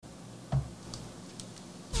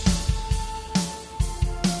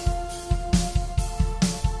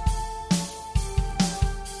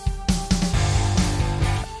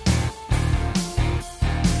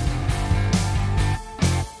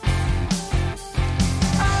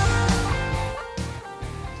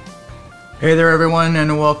Hey there, everyone,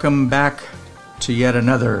 and welcome back to yet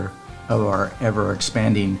another of our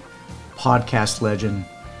ever-expanding podcast legend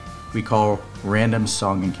we call Random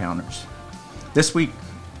Song Encounters. This week,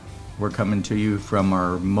 we're coming to you from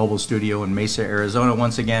our mobile studio in Mesa, Arizona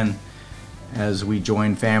once again as we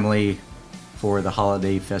join family for the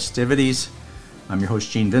holiday festivities. I'm your host,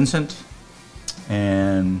 Gene Vincent,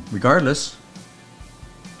 and regardless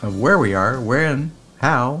of where we are, when,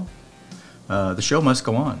 how, the show must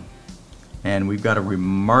go on. And we've got a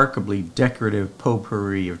remarkably decorative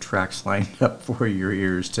potpourri of tracks lined up for your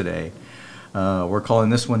ears today. We're calling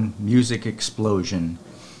this one Music Explosion.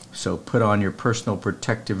 So put on your personal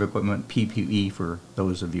protective equipment, PPE for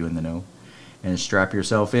those of you in the know, and strap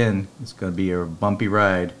yourself in. It's going to be a bumpy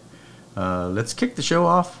ride. Let's kick the show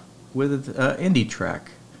off with an indie track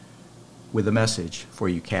with a message for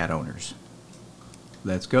you cat owners.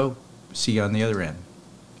 Let's go. See you on the other end.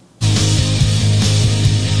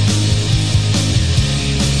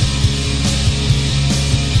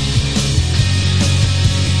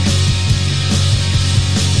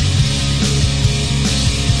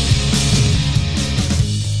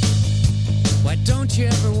 Don't you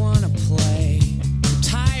ever want to play? I'm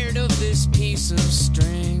tired of this piece of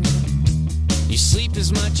string. You sleep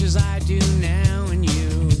as much as I do now, and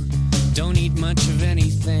you don't eat much of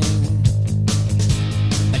anything.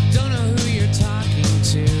 I don't know who you're talking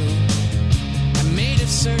to. I made a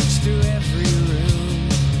search through every room,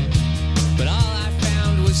 but all I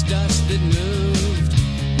found was dust that moved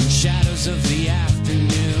in shadows of the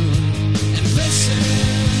afternoon. And listen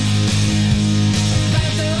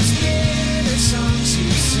about those songs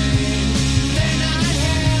you sing, they're not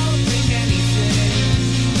helping anything.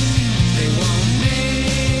 They won't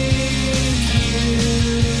make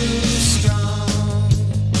you strong.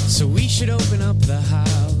 So we should open up the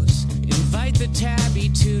house, invite the tabby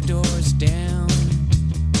 2 doors down.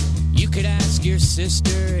 You could ask your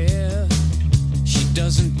sister if she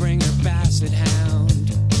doesn't bring her basset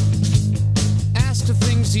hound. Ask the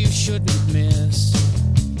things you shouldn't miss.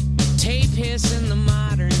 Tape hiss in the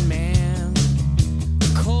modern man,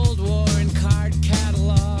 Cold War and card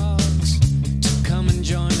catalogs to come and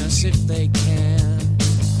join us if they can.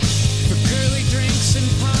 For girly drinks and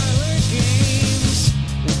parlor games,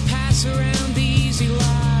 we'll pass around the easy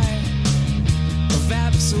lie of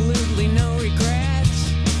absolutely no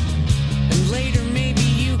regrets. And later maybe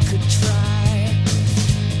you could try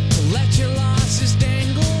to let your losses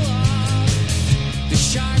dangle off the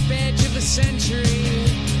sharp edge of a century.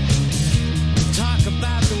 Talk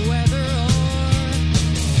about the weather or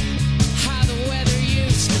how the weather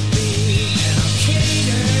used to be. And I'll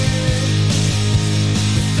cater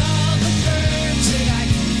with all the birds that I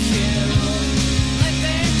can kill. Let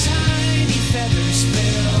their tiny feathers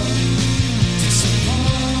fill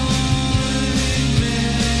disappointment.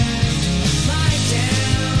 Lie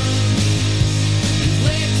down and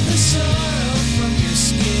lick the sorrow from your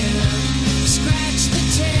skin. Scratch the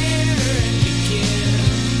terror and begin.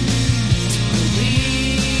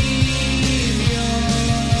 Believe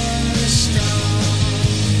you're strong.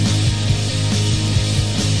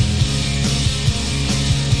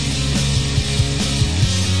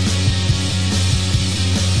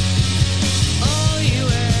 All you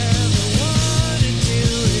ever want to do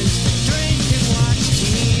is drink and watch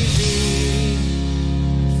TV.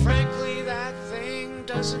 Frankly, that thing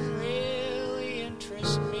doesn't really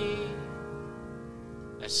interest me.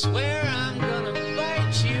 I swear I'm gonna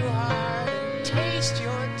bite you hard and taste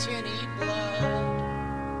your tinny blood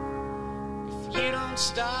if you don't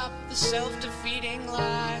stop the self-defeating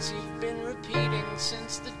lies you've been repeating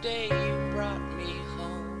since the day you brought me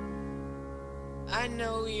home. I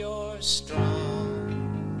know you're strong.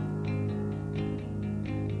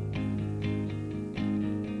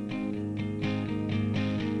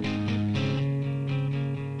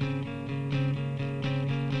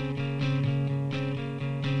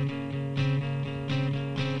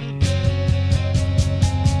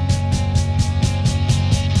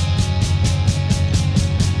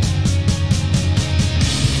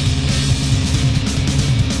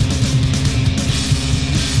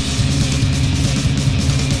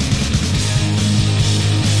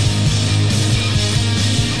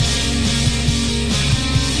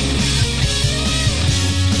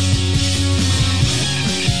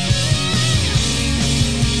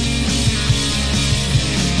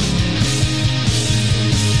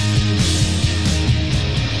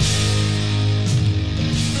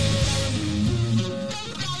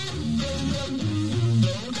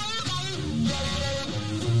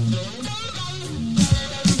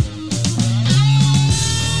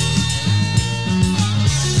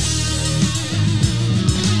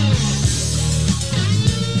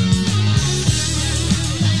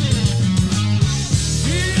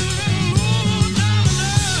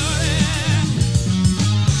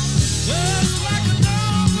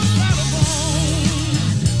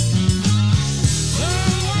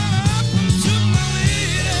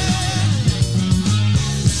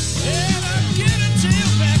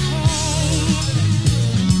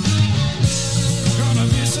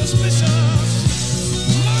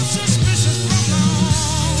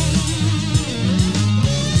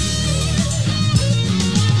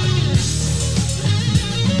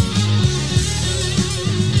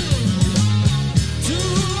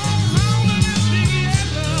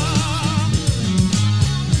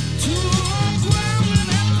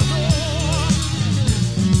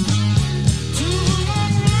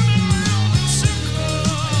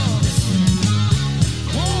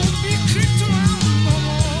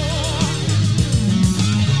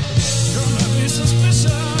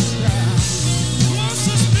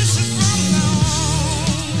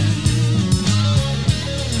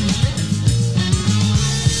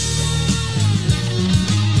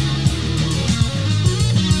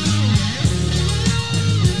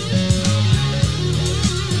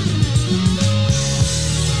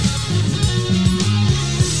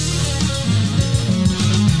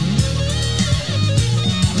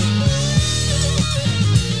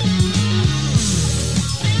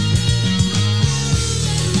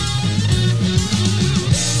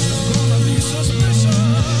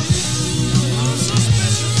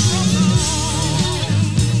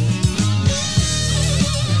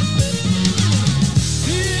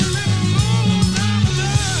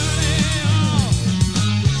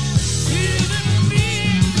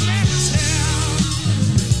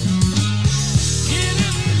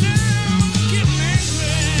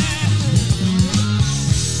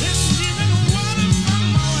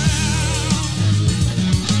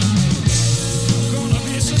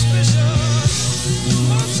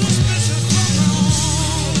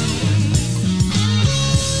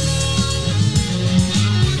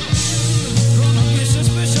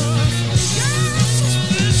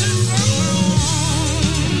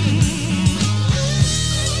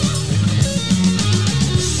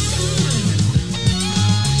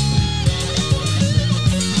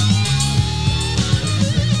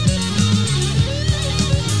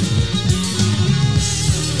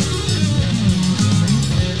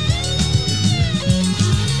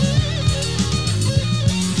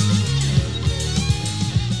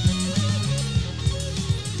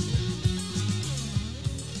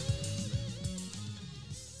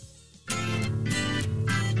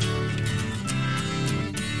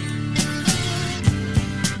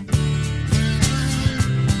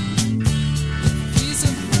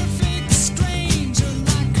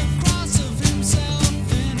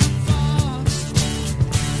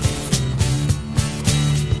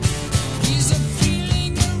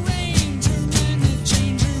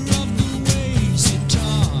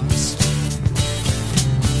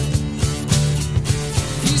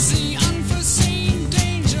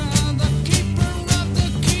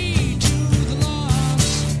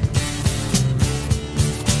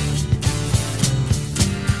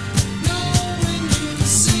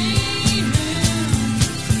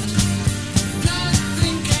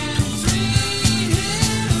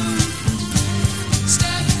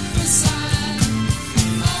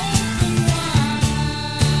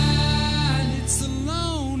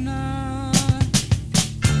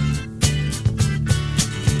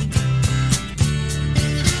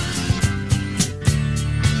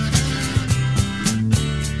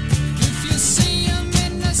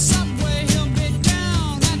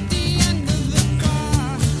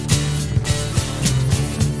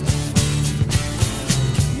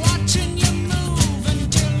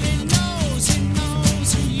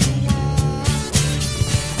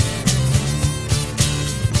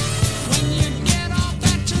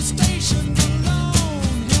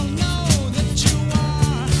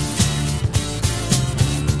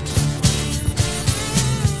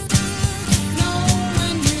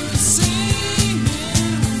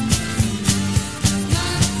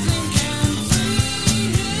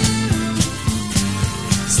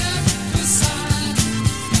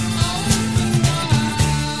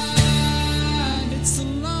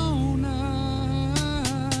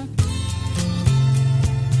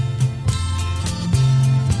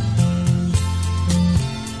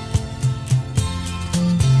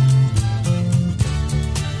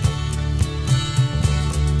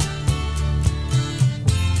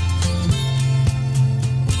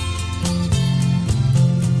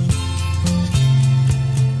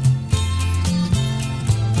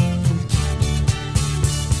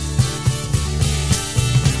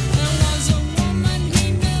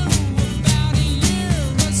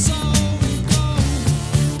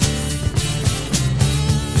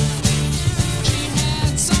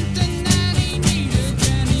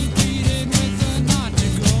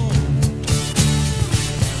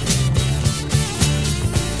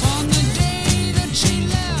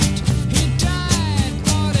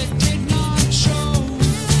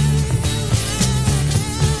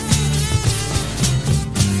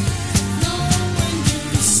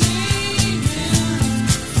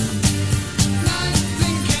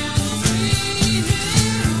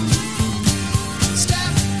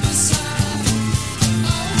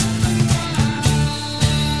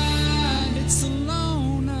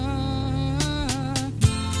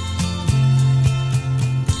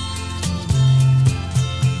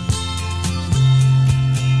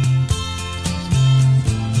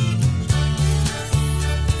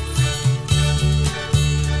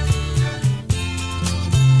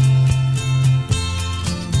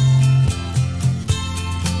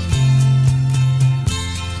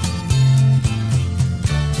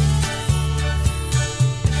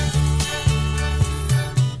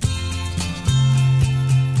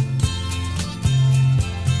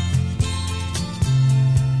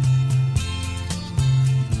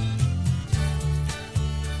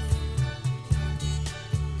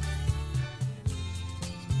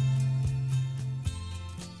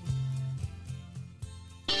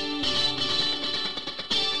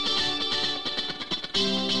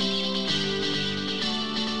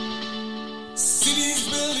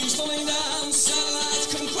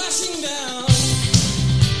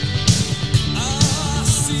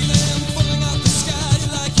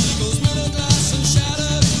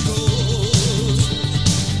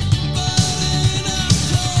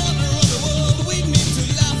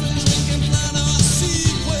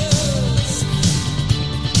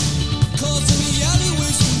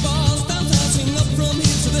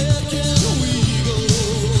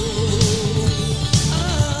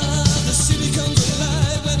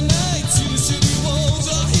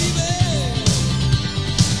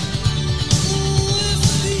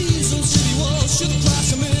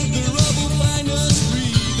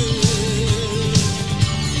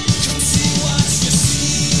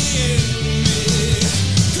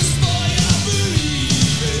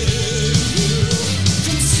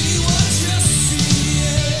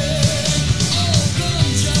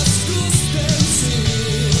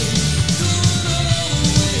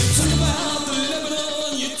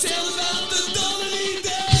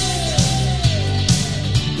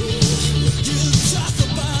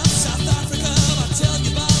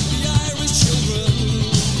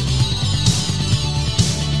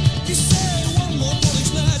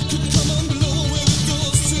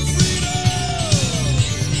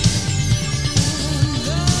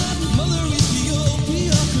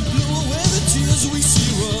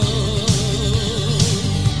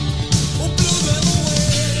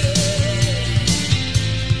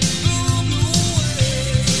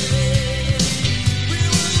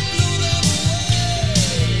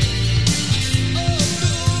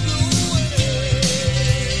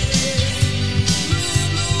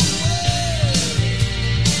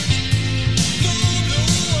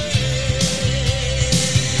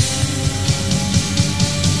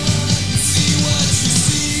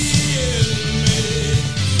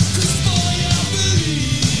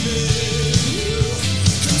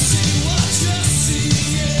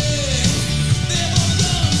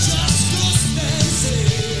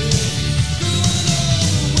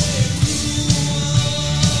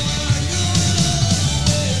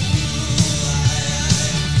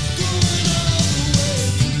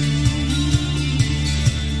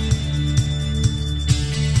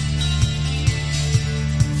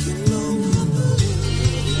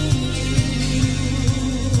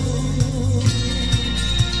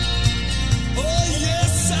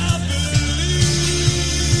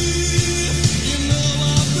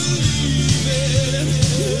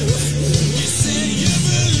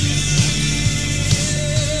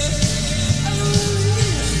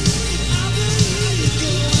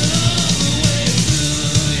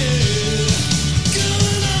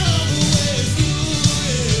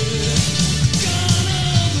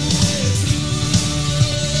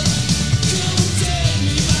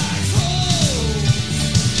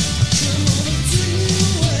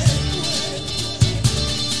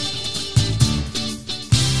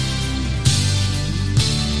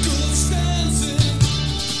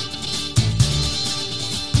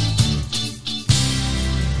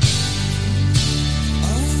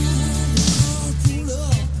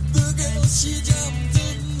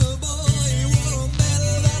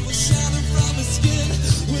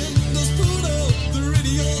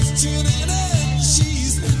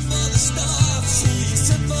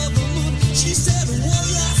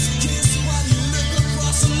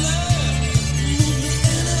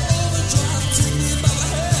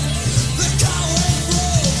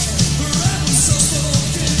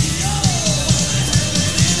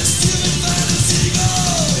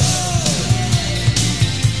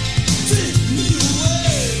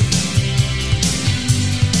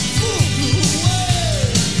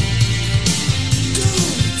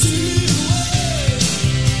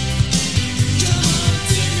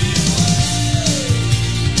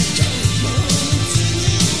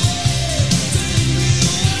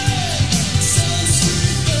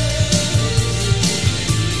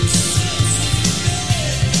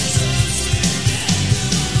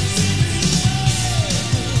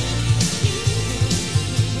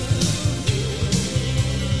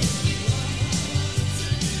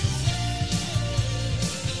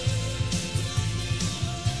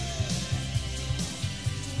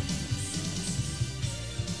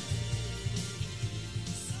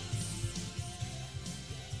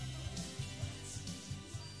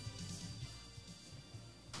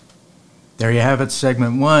 There you have it,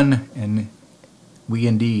 segment one, and we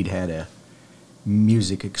indeed had a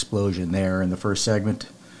music explosion there in the first segment.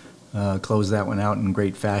 Closed that one out in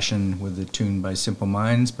great fashion with a tune by Simple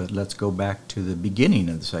Minds, but let's go back to the beginning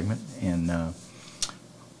of the segment and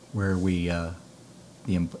where the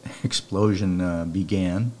explosion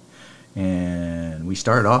began. And we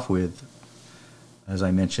started off with, as I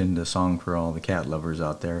mentioned, a song for all the cat lovers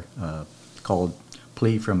out there called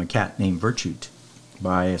Plea from a Cat Named Virtute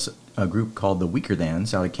by a group called the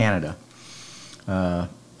Weakerthans out of Canada.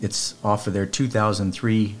 It's off of their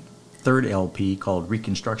 2003 third LP called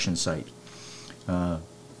Reconstruction Site.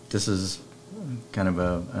 This is kind of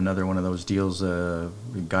another one of those deals. A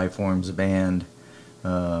guy forms a band in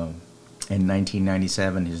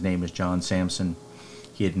 1997. His name is John Samson.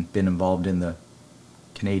 He had been involved in the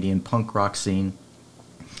Canadian punk rock scene.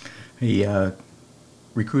 He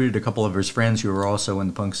recruited a couple of his friends who were also in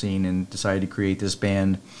the punk scene and decided to create this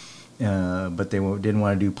band. But they didn't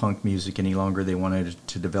want to do punk music any longer. They wanted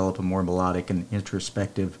to develop a more melodic and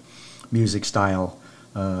introspective music style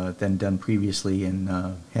than done previously,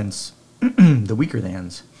 and hence the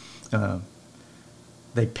Weakerthans.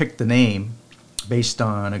 They picked the name based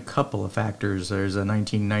on a couple of factors. There's a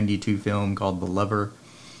 1992 film called The Lover,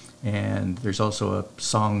 and there's also a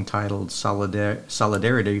song titled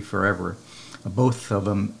Solidarity Forever. Both of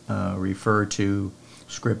them refer to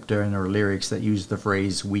script or lyrics that use the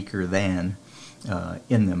phrase weaker than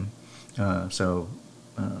in them.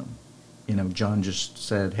 John just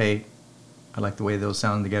said, hey, I like the way those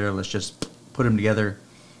sound together. Let's just put them together,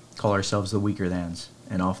 call ourselves the Weakerthans.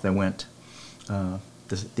 And off they went.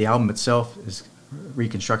 The album itself, is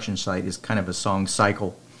Reconstruction Site, is kind of a song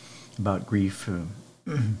cycle about grief,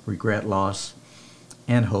 regret, loss,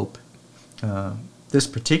 and hope. This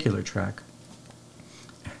particular track,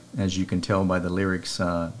 as you can tell by the lyrics,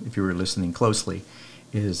 if you were listening closely,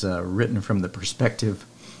 is written from the perspective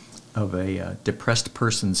of a depressed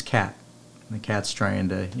person's cat. And the cat's trying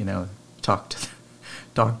to,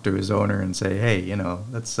 talk to his owner and say, hey,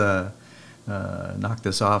 let's knock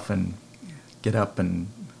this off and get up and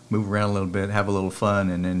move around a little bit, have a little fun,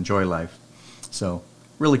 and enjoy life. So,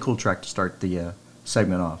 really cool track to start the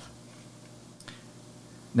segment off.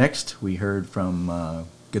 Next, we heard from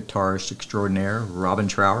guitarist extraordinaire Robin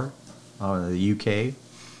Trower out of the UK,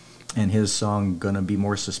 and his song Gonna Be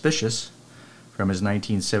More Suspicious from his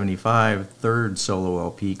 1975 third solo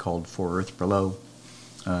LP called For Earth Below.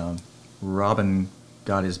 Robin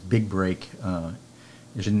got his big break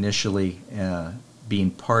initially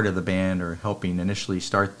being part of the band, or helping initially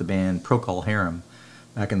start the band Procol Harum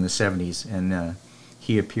back in the 70s, and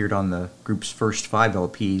he appeared on the group's first 5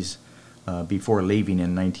 LPs before leaving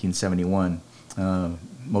in 1971.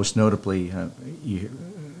 Most notably,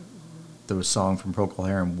 the song from Procol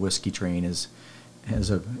Harum, "Whiskey Train," is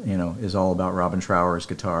all about Robin Trower's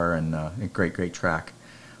guitar, and a great track.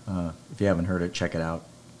 If you haven't heard it, check it out.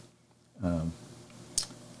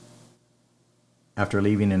 After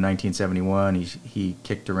leaving in 1971, he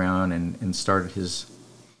kicked around and started his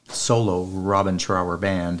solo Robin Trower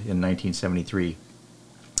band in 1973.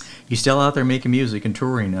 He's still out there making music and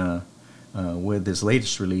touring with his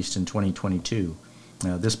latest release in 2022.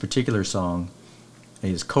 This particular song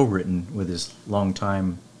is co-written with his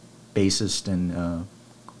longtime bassist and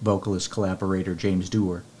vocalist collaborator James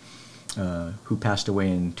Dewar, who passed away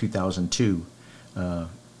in 2002.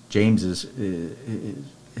 James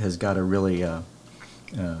has got a really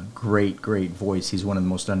great voice. He's one of the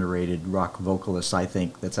most underrated rock vocalists, I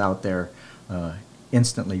think, that's out there.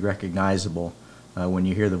 Instantly recognizable. When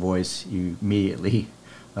you hear the voice, you immediately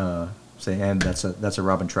say, and that's a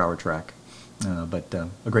Robin Trower track. But a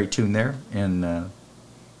great tune there, and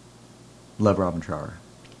love Robin Trower.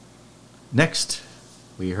 Next,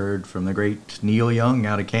 we heard from the great Neil Young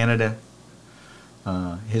out of Canada.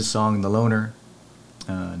 His song "The Loner"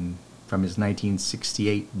 from his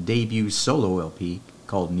 1968 debut solo LP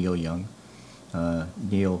called Neil Young.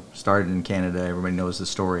 Neil started in Canada. Everybody knows the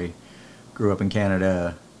story. Grew up in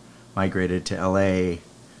Canada, migrated to LA,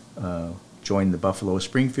 joined the Buffalo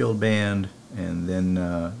Springfield band, and then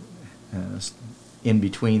in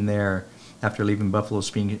between there, after leaving Buffalo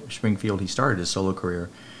Springfield, he started his solo career.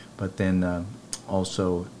 But then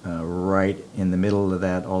also right in the middle of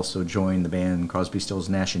that, also joined the band Crosby, Stills,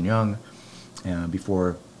 Nash & Young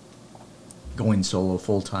before going solo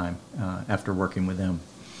full-time after working with them.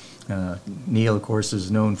 Neil, of course,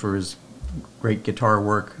 is known for his great guitar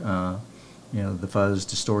work, the fuzz,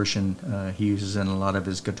 distortion he uses in a lot of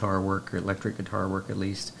his guitar work, or electric guitar work at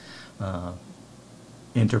least.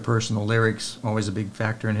 Interpersonal lyrics, always a big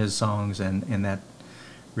factor in his songs, and that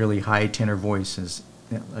really high tenor voice is,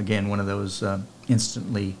 again, one of those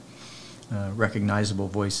instantly recognizable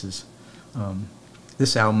voices.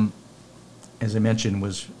 This album, as I mentioned,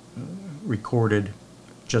 was recorded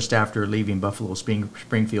just after leaving Buffalo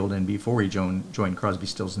Springfield and before he joined Crosby,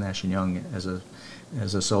 Stills, Nash & Young as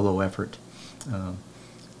a solo effort.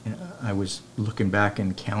 I was looking back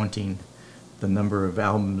and counting the number of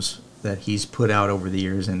albums that he's put out over the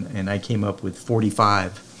years, and I came up with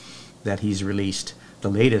 45 that he's released. The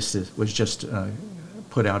latest was just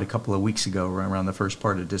put out a couple of weeks ago, around the first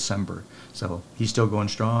part of December. So he's still going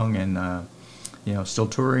strong and still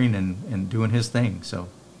touring and doing his thing. So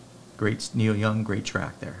great Neil Young, great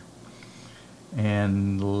track there.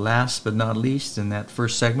 And last but not least, in that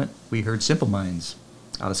first segment, we heard Simple Minds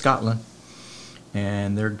out of Scotland,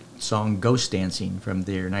 and their song Ghost Dancing from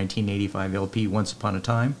their 1985 LP Once Upon a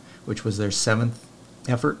Time, which was their 7th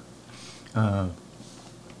effort.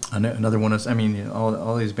 Another one is,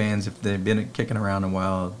 all these bands, if they've been kicking around a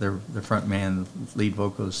while, their front man, lead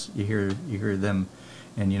vocals, you hear them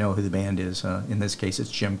and you know who the band is. In this case,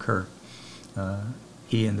 it's Jim Kerr.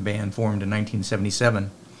 He and the band formed in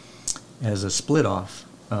 1977 as a split-off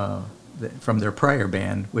from their prior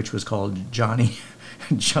band, which was called Johnny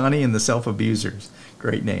and the Self-Abusers.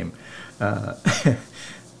 Great name.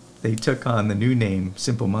 They took on the new name,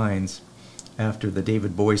 Simple Minds, after the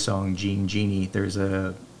David Bowie song, Gene Genie. There's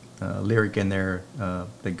a lyric in there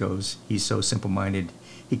that goes, he's so simple-minded,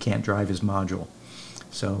 he can't drive his module.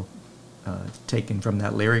 So, taken from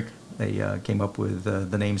that lyric, they came up with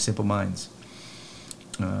the name Simple Minds.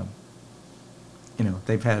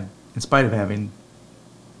 They've had, in spite of having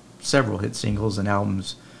several hit singles and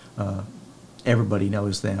albums, everybody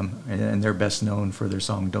knows them, and they're best known for their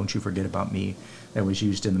song "Don't You Forget About Me," that was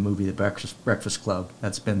used in the movie The Breakfast Club.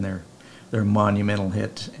 That's been their monumental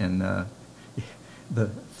hit. And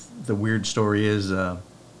the weird story is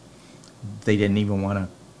they didn't even want to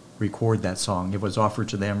record that song. It was offered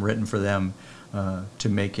to them, written for them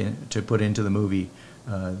to put into the movie.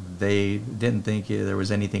 They didn't think there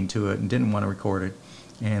was anything to it and didn't want to record it,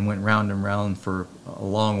 and went round and round for a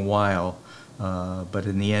long while. But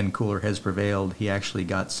in the end, cooler heads prevailed. He actually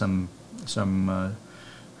got some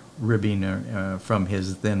ribbing from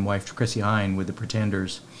his then wife, Chrissie Hynde, with the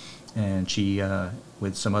Pretenders, and she,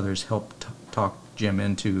 with some others, helped talk Jim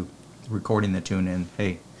into recording the tune, and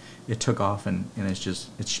hey, it took off, and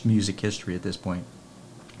it's music history at this point.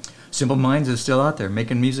 Simple Minds is still out there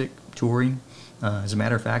making music, touring. As a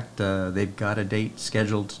matter of fact, they've got a date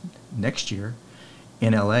scheduled next year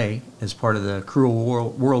in L.A. as part of the Cruel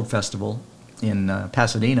World Festival in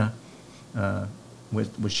Pasadena,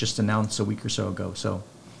 was just announced a week or so ago. So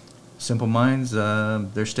Simple Minds,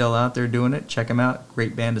 they're still out there doing it. Check them out.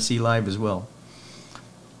 Great band to see live as well.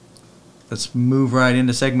 Let's move right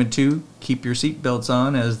into segment 2. Keep your seatbelts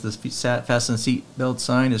on, as the fasten seatbelt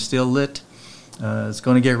sign is still lit. It's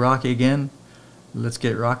going to get rocky again. Let's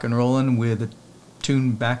get rock and rolling with a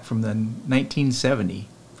tune back from the 1970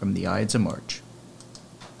 from the Ides of March.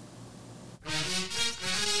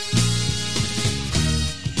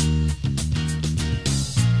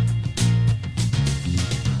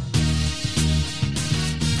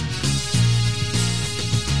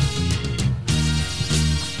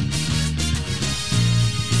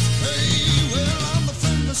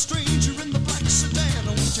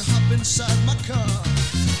 Inside my car,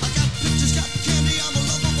 I got pictures, got candy, I'm a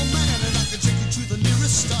lovable man, and I can take you to the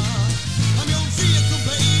nearest star. I'm your vehicle,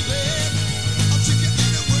 baby, I'll take you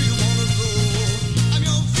anywhere you wanna go. I'm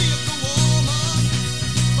your vehicle, woman,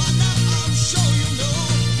 by now I'm sure you know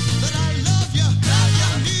that I love you,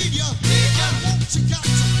 I need you, I want you, got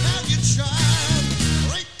to have you tried.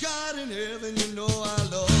 Great God in heaven, you know I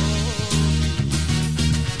love you.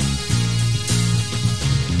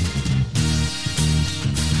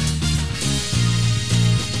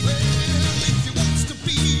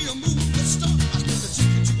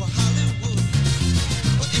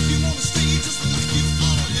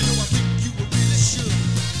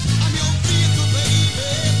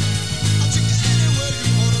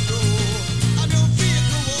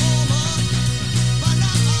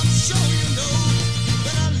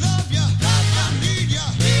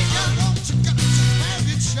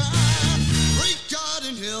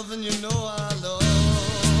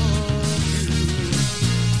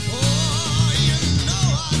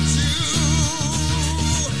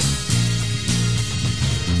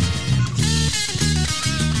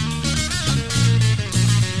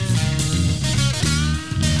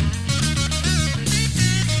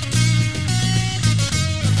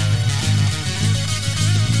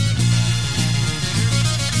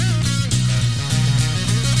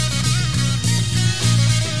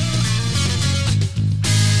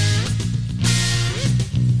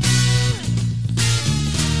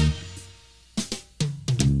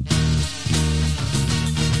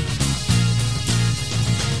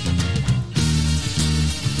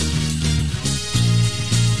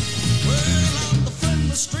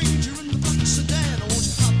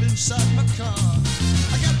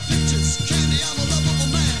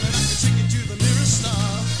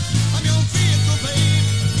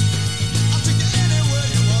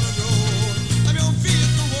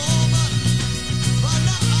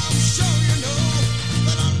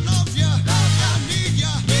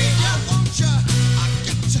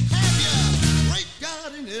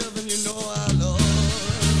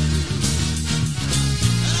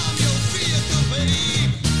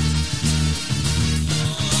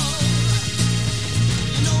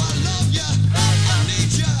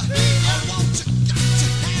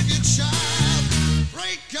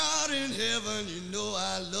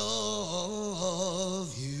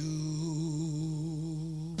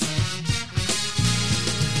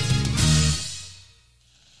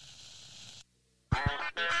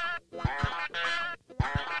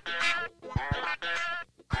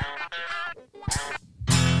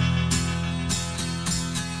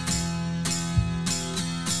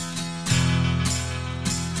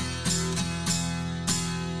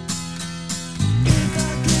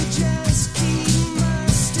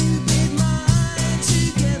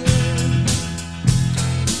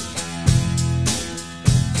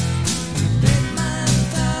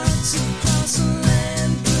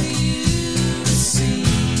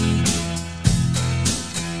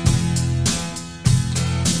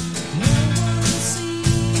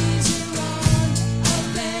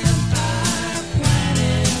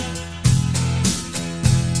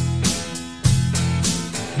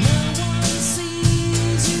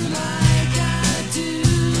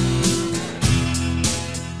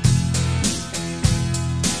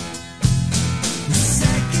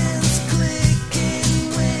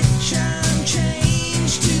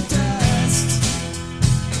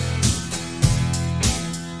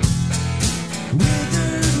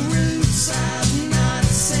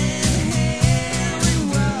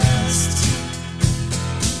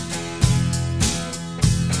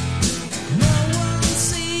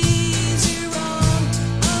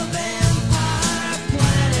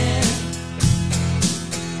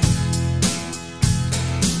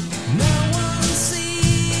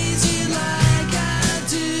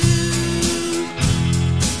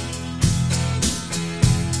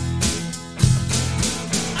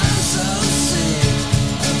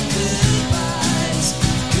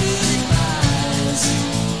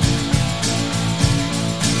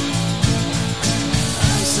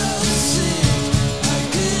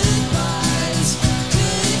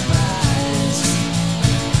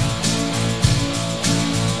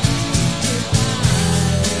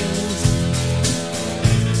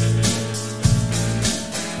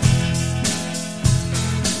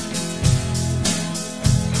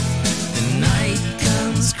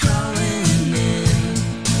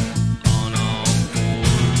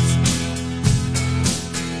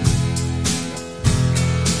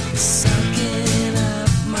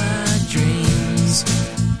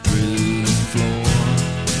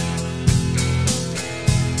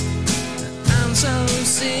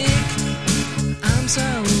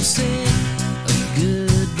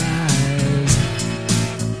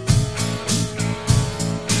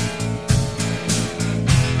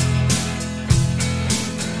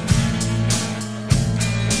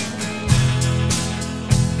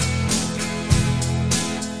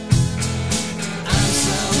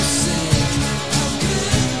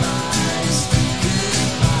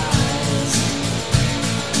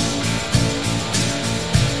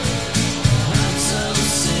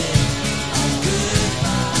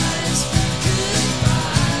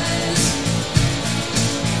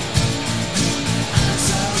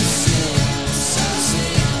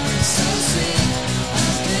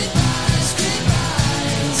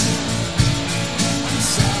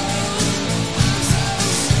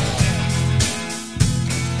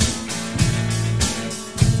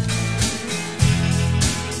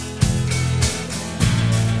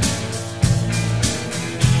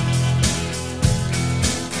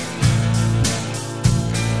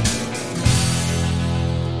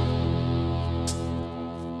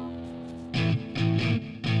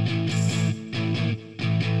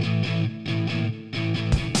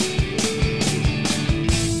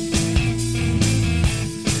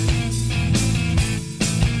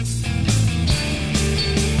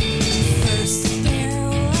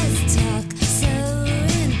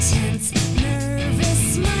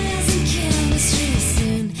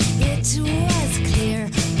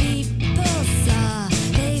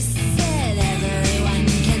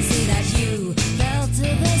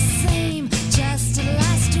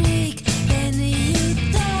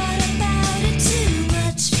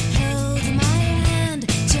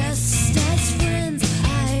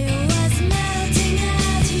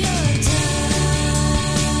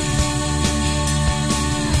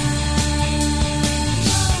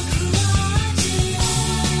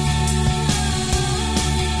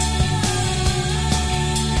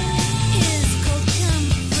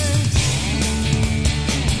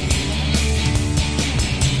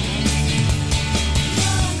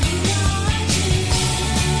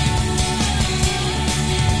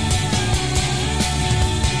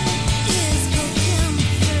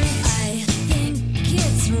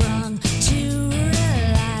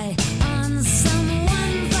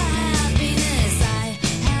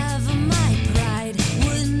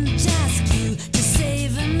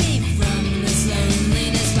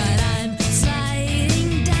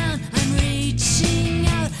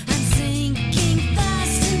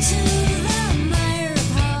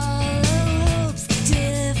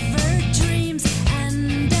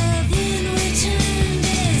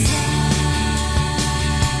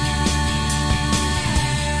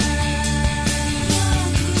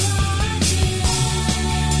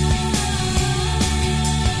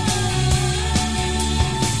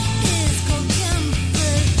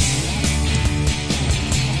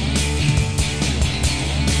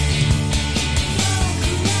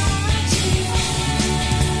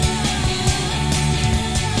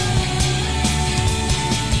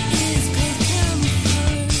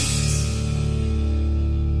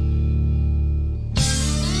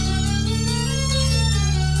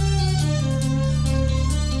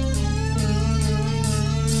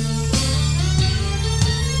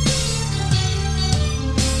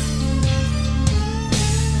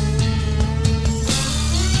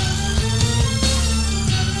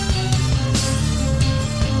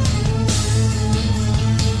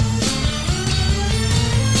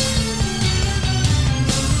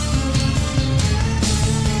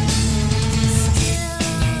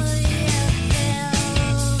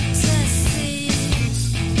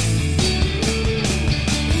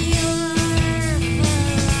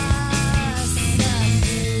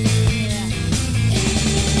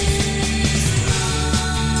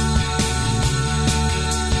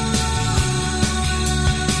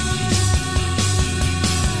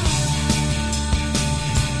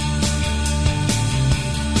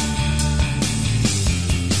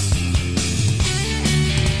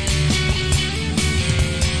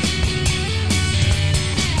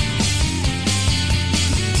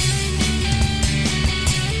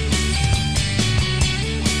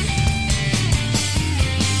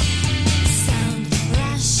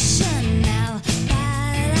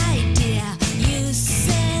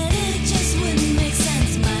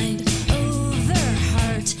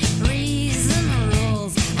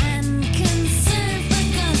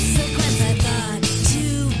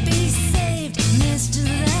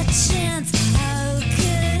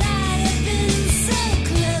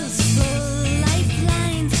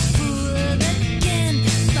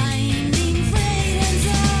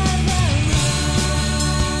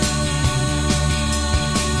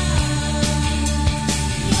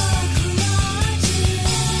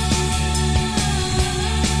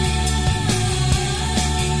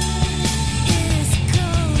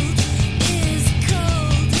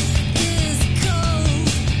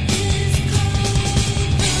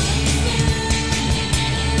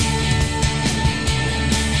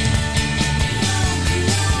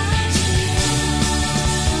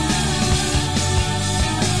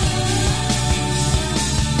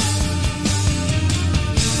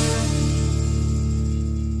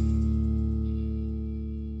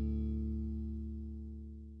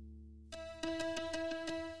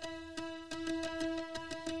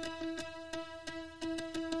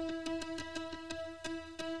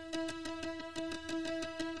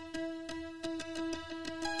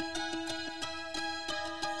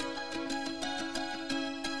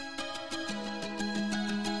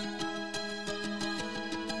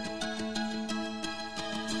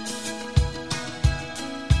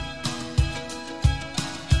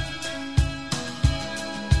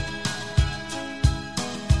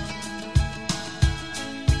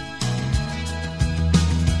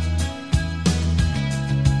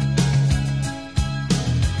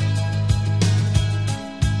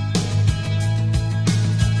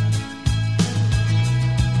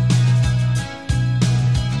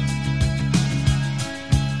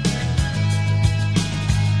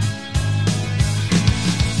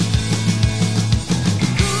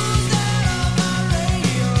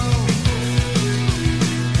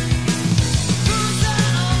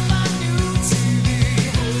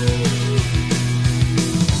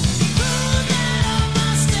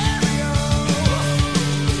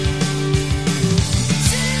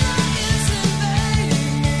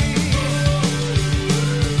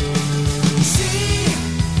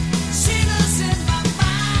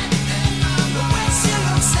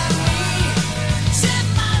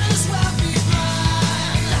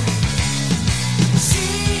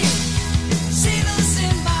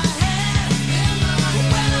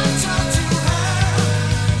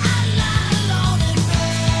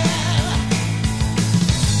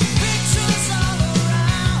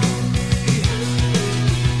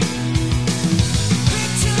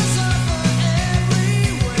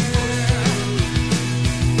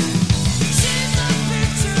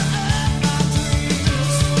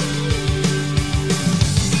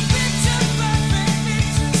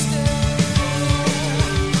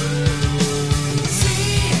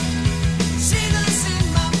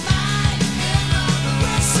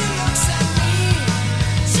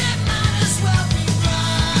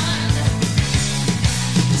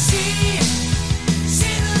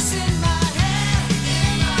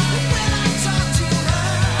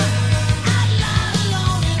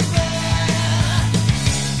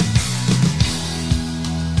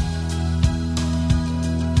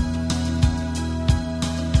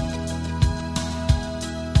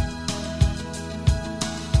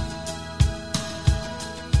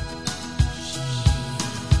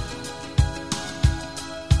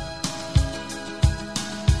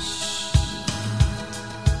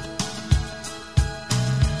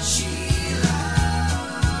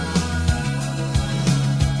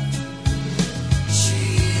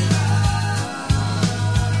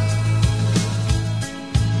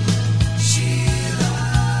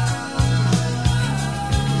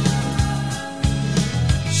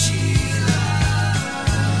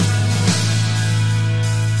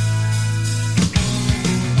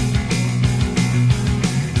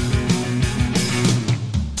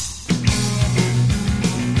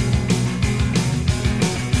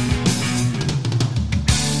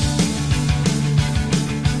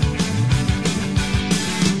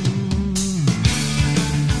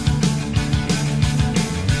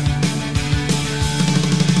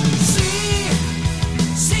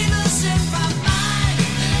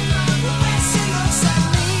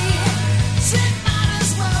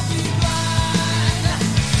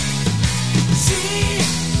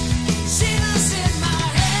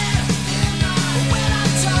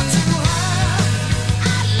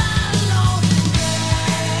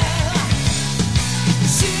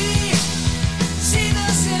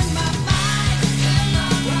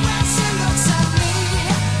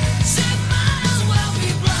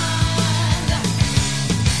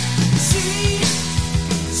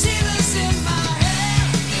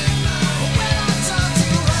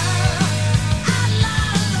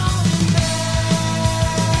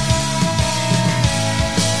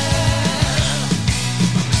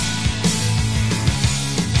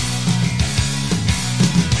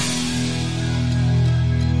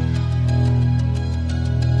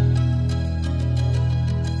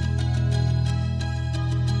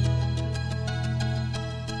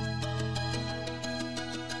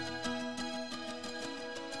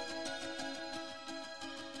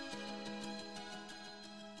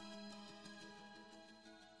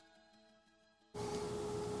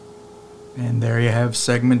 And there you have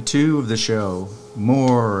segment 2 of the show.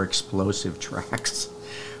 More explosive tracks.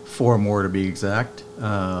 4 more to be exact.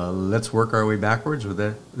 Let's work our way backwards with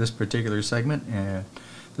this particular segment.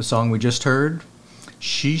 The song we just heard,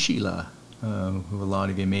 She Sheila, who a lot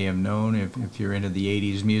of you may have known if you're into the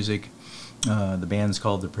 80s music. The band's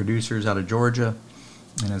called The Producers out of Georgia,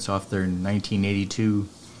 and it's off their 1982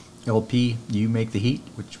 LP, You Make the Heat,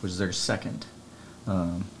 which was their second.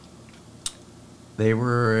 They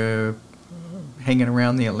were hanging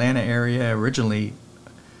around the Atlanta area. Originally,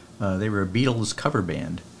 they were a Beatles cover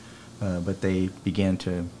band, but they began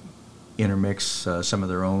to intermix some of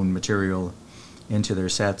their own material into their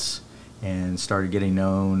sets and started getting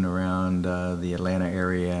known around the Atlanta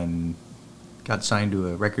area and got signed to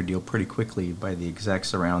a record deal pretty quickly by the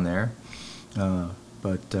execs around there.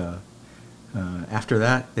 But after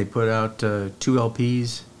that, they put out 2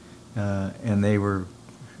 LPs, and they were,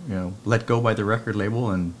 let go by the record label,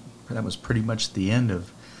 and that was pretty much the end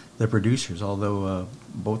of The Producers, although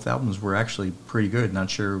both albums were actually pretty good. Not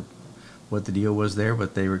sure what the deal was there,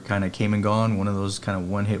 but they were kind of came and gone, one of those kind of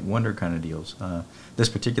one-hit wonder kind of deals. This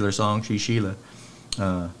particular song, She Sheila,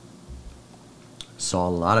 saw a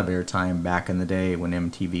lot of airtime back in the day when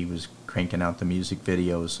MTV was cranking out the music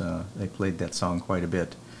videos. They played that song quite a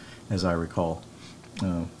bit, as I recall.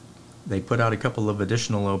 They put out a couple of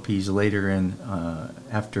additional LPs later, and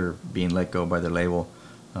after being let go by their label.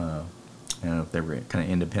 They were kind of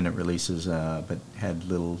independent releases, but had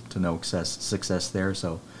little to no success there.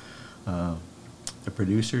 So The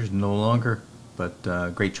Producers no longer,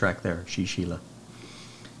 but great track there, She Sheila.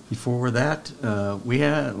 Before that,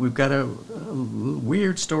 we've got a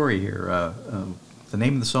weird story here. The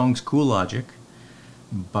name of the song's Cool Logic,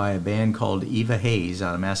 by a band called Eva Hayes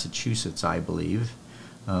out of Massachusetts, I believe.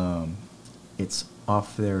 It's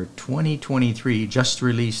off their 2023, just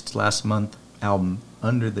released last month, album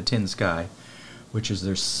Under the Tin Sky, which is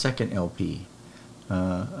their second LP.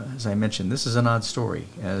 As I mentioned, this is an odd story,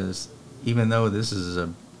 as even though this is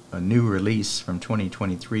a new release from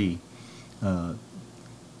 2023,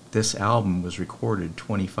 this album was recorded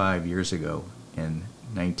 25 years ago in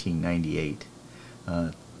 1998.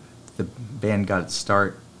 The band got its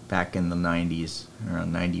start back in the 90s,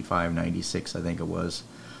 around 95, 96, I think it was.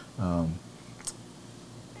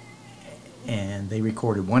 And they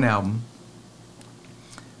recorded one album,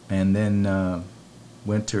 and then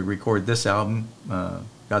went to record this album,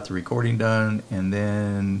 got the recording done, and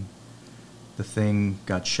then the thing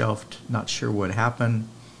got shelved. Not sure what happened,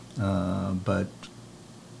 but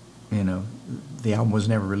the album was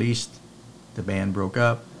never released. The band broke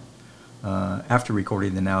up after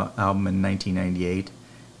recording the album in 1998,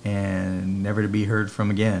 and never to be heard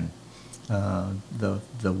from again. The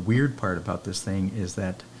weird part about this thing is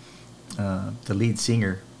that the lead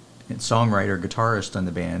singer and songwriter, guitarist on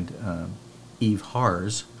the band, Eve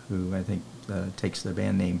Hars, who I think takes the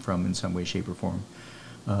band name from in some way, shape, or form,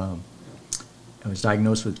 was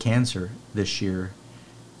diagnosed with cancer this year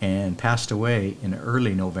and passed away in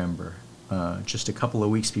early November, just a couple of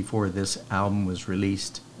weeks before this album was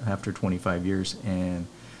released after 25 years. And,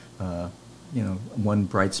 one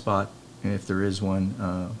bright spot, if there is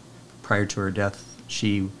one, prior to her death,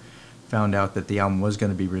 she found out that the album was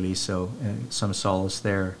going to be released, so some solace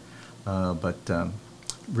there. But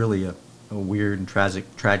really a weird and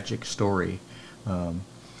tragic story.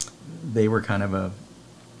 They were kind of a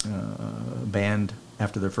band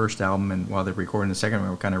after their first album, and while they're recording the second one,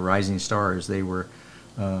 were kind of rising stars. They were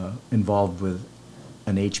involved with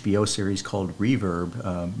an HBO series called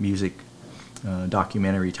Reverb, music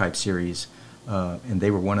documentary type series, and they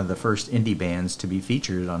were one of the first indie bands to be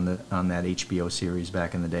featured on that HBO series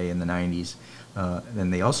back in the day in the 90s.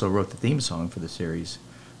 And they also wrote the theme song for the series.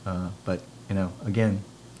 But again,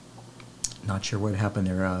 not sure what happened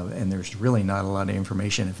there, and there's really not a lot of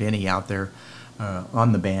information, if any, out there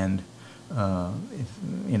on the band.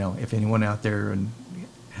 If anyone out there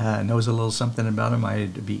knows a little something about them,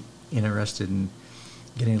 I'd be interested in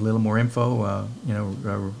getting a little more info.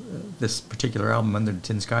 This particular album, Under the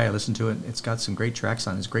Tin Sky, I listened to it. It's got some great tracks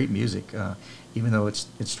on it. It's great music, even though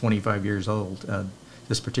it's 25 years old.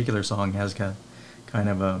 This particular song has kind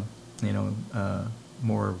of a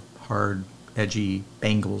more hard, edgy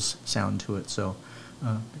Bangles sound to it. So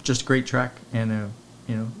just a great track and a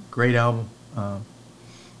great album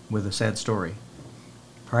with a sad story.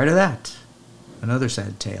 Prior to that, another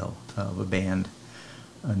sad tale of a band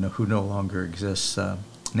who no longer exists. The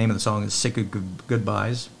name of the song is Sick of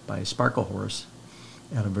Goodbyes by Sparkle Horse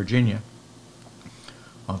out of Virginia,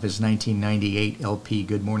 off his 1998 LP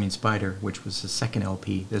Good Morning Spider, which was his second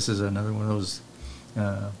LP. This is another one of those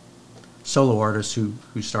solo artists who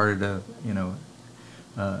started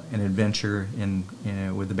an adventure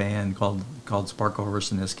with the band called Sparkle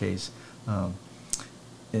Horse in this case.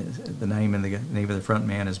 The name of the front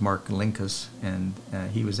man is Mark Linkous, and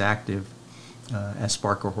he was active as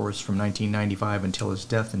Sparkle Horse from 1995 until his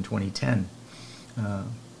death in 2010.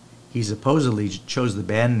 He supposedly chose the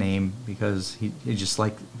band name because he just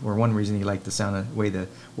liked, or one reason he liked the way the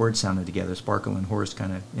words sounded together. Sparkle and horse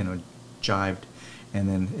kind of jived, and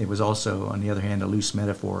then it was also, on the other hand, a loose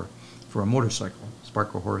metaphor for a motorcycle.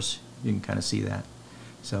 Sparkle Horse, you can kind of see that.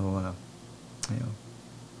 So,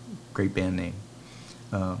 great band name.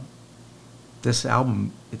 This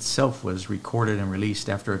album itself was recorded and released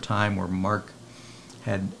after a time where Mark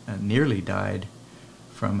had nearly died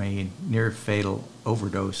from a near-fatal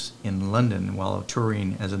overdose in London while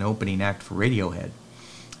touring as an opening act for Radiohead.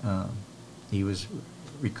 He was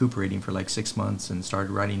recuperating for like 6 months and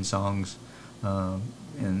started writing songs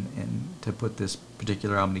and to put this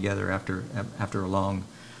particular album together after a long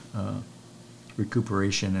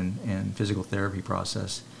recuperation and physical therapy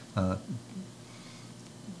process.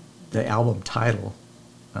 The album title,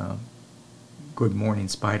 Good Morning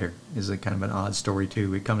Spider, is a kind of an odd story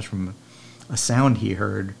too. It comes from a sound he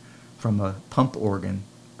heard from a pump organ,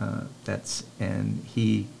 and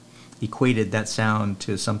he equated that sound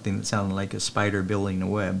to something that sounded like a spider building a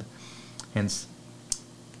web, hence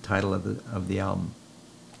the title of the album.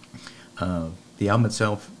 The album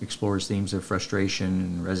itself explores themes of frustration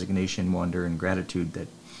and resignation, wonder, and gratitude that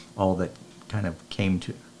kind of came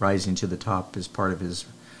to rising to the top as part of his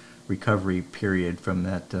recovery period from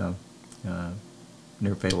that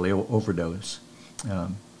near-fatal overdose.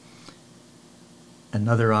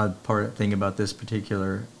 Another odd thing about this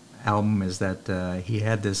particular album is that he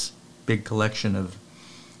had this big collection of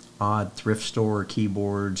odd thrift store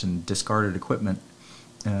keyboards and discarded equipment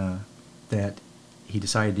that he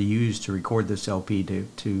decided to use to record this LP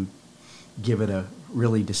to give it a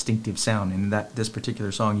really distinctive sound. And this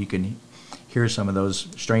particular song, you can hear some of those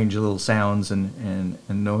strange little sounds and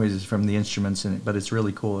noises from the instruments, but it's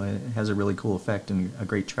really cool. It has a really cool effect and a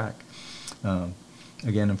great track.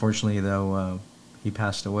 Again, unfortunately, though, he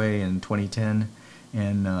passed away in 2010,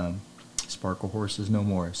 and Sparkle Horse is no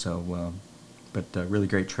more. So, but a really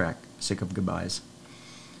great track, Sick of Goodbyes.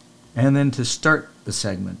 And then to start the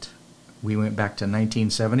segment, we went back to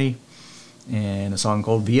 1970 and a song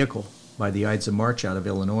called Vehicle by the Ides of March out of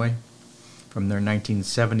Illinois from their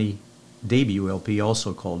 1970 debut LP,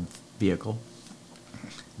 also called Vehicle.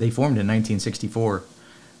 They formed in 1964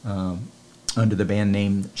 under the band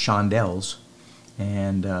name Shondells,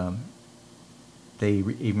 and they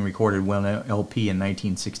even recorded one LP in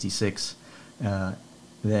 1966.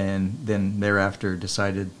 Then thereafter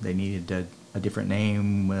decided they needed a different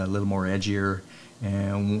name, a little more edgier,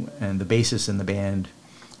 and the bassist in the band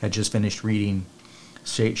had just finished reading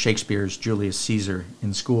Shakespeare's Julius Caesar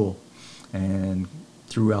in school, and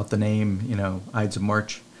threw out the name, Ides of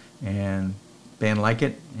March, and band liked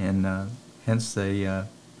it, and hence they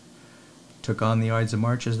took on the Ides of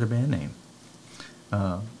March as their band name.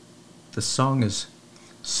 The song is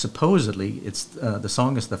supposedly the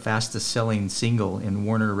song is the fastest-selling single in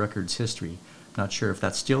Warner Records history. I'm not sure if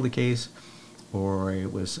that's still the case, or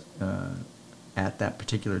it was at that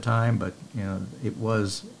particular time, but it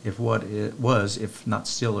was if not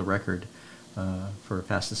still a record for a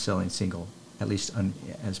fastest-selling single, at least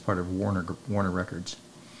as part of Warner Records.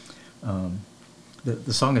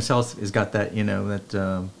 The song itself has got that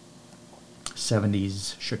that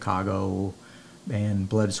 70s Chicago and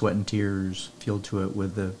Blood, Sweat, and Tears feel to it,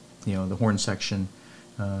 with the the horn section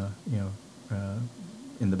in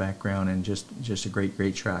the background, and just a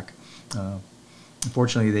great track.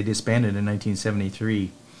 Unfortunately, they disbanded in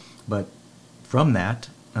 1973, but from that,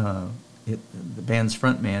 the band's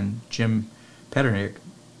frontman, Jim Peterick,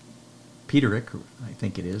 I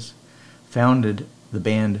think it is, founded the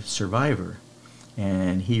band Survivor,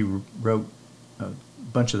 and he wrote a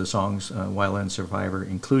bunch of the songs while in Survivor,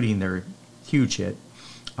 including their huge hit,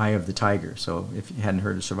 Eye of the Tiger. So if you hadn't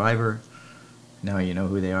heard of Survivor, now you know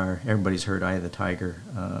who they are. Everybody's heard Eye of the Tiger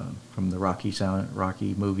from the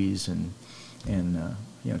Rocky movies, and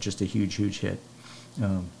just a huge hit.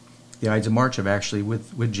 The Ides of March have actually,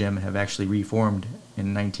 with Jim, have actually reformed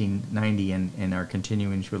in 1990 and are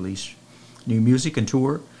continuing to release new music and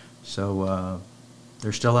tour. So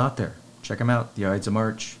they're still out there. Check them out. The Ides of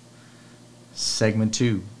March, segment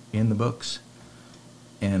 2 in the books.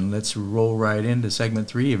 And let's roll right into segment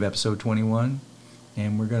 3 of episode 21.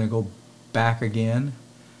 And we're going to go back again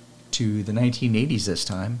to the 1980s this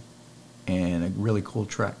time, and a really cool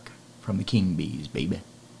track from the King Bees, baby.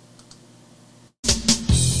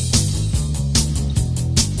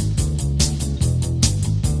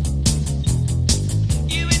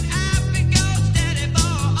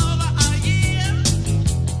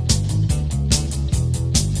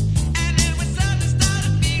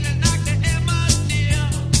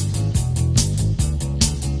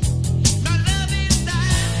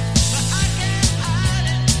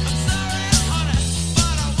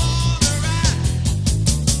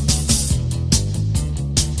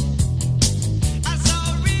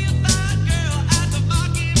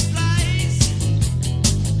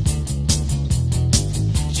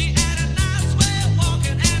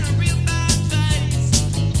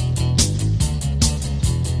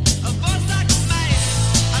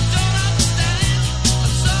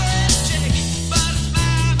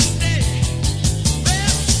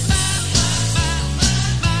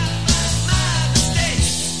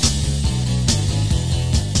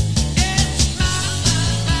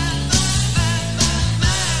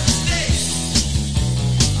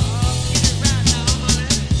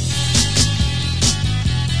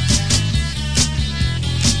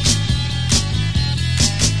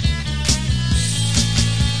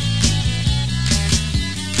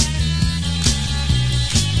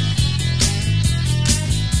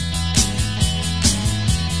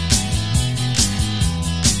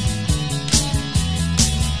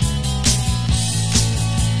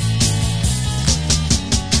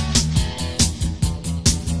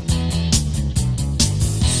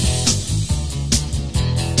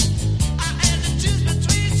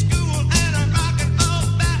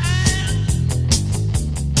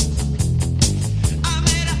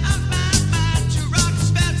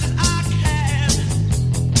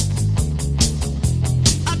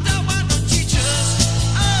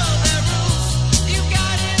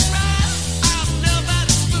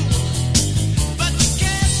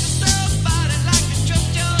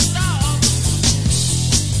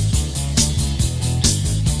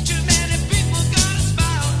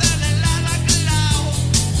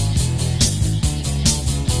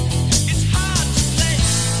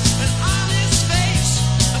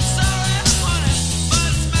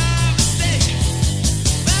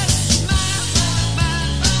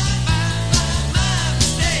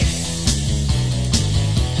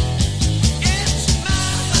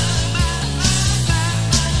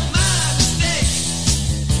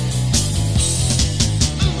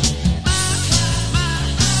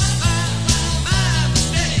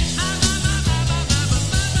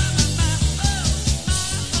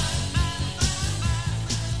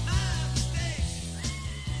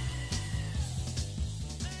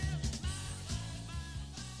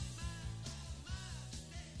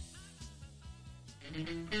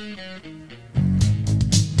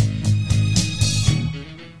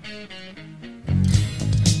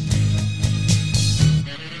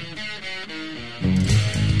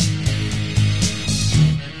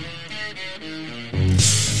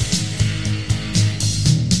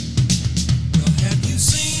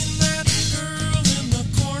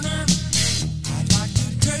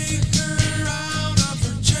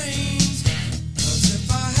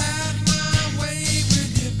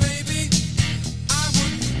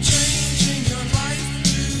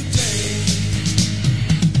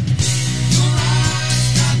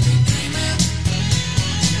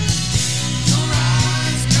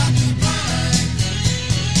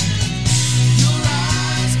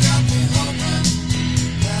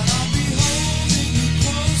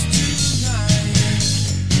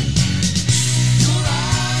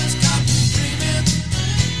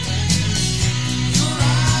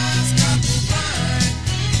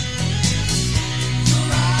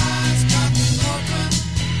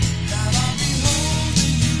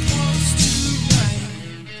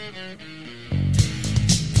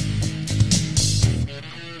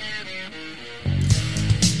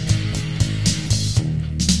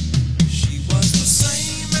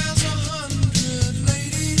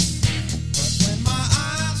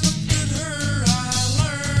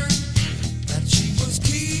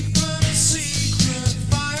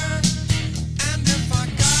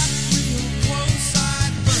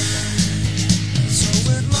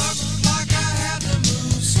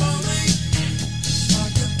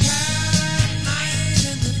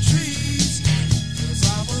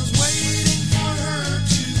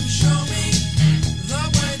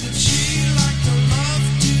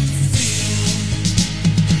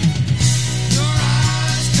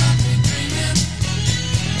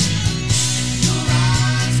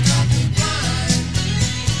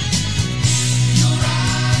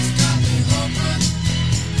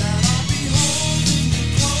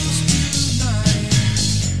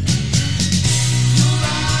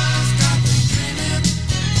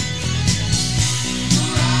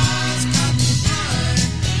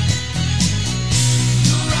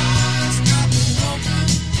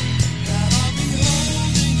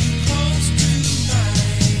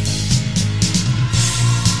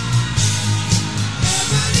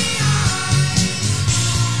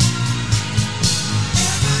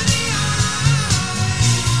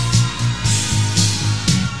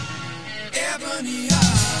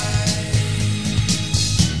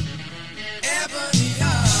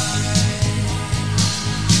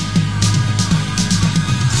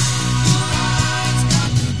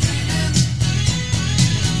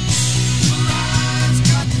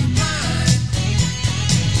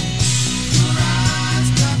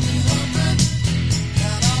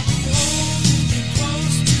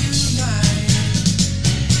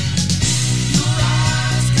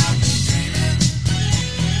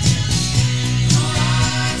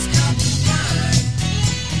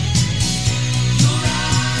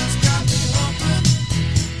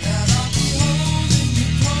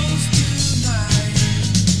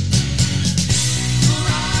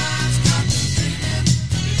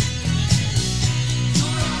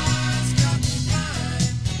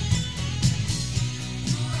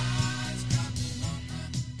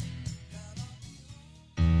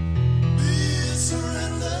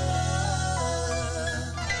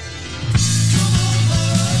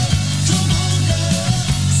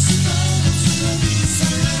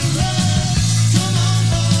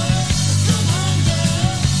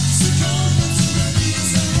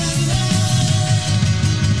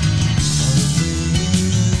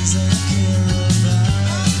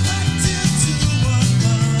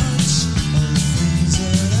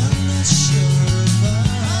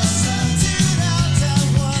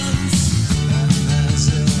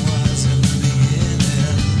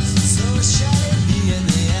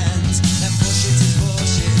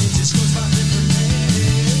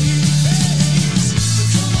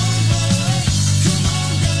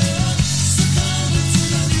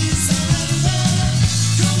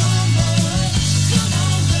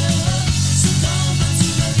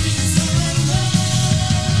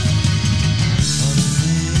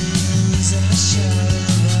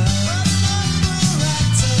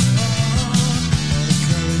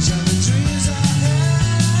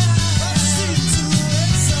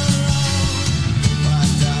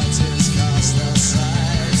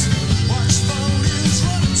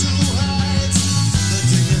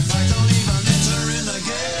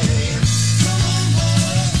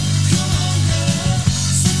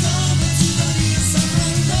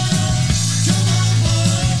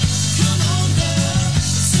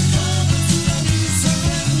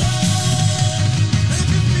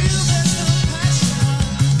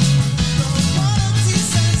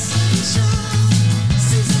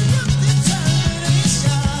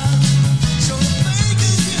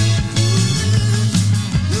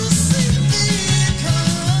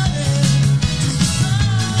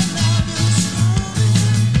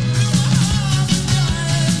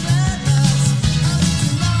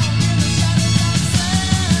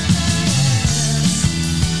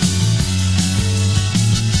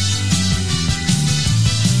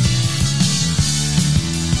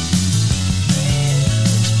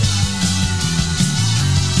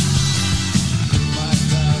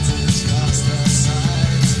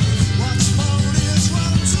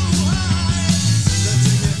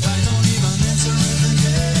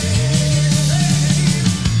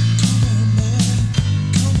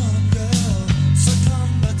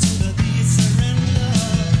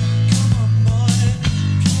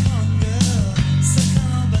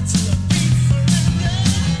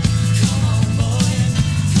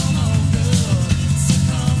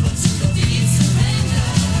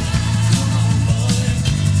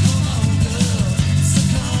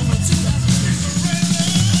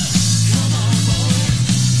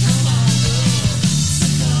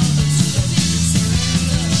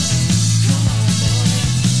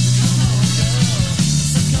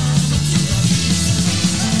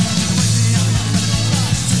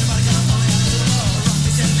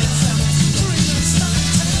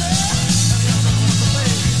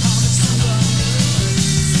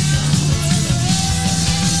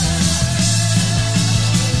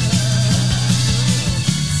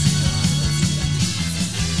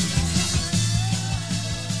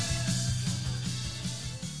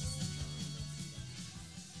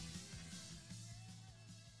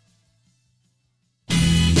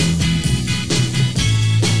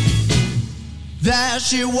 There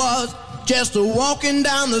she was, just walking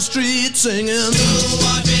down the street singing.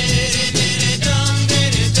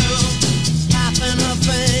 Tapping her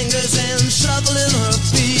fingers and shuffling her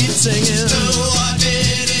feet singing.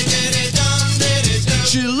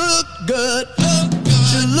 She looked good,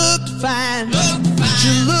 she looked fine.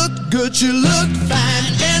 She looked good, she looked fine.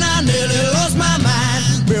 And I nearly lost my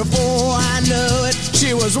mind. Before I knew it,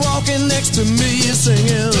 she was walking next to me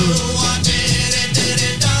singing.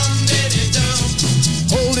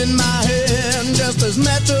 Holding my hand just as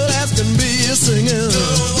natural as can be singing.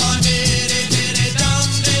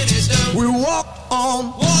 We walked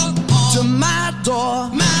on to my door.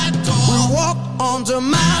 We walked onto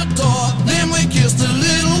my door, then we kissed a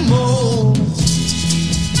little more.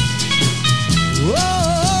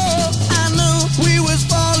 Oh, I knew we was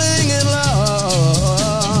falling in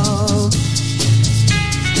love.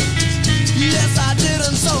 Yes, I did,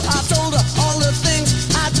 and so I told her all the things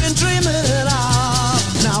I'd been dreaming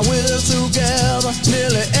of. Now we're together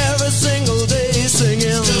nearly every single day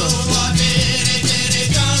singing.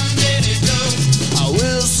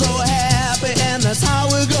 We're so happy, and that's how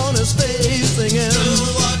we're gonna stay singing.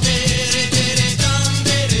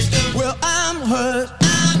 Well, I'm hers,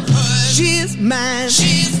 she's mine,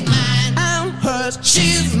 I'm hers,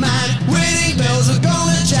 she's mine. Wedding bells are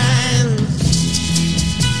gonna chime.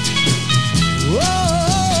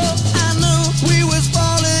 Oh, I knew we was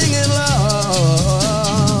falling in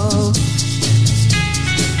love.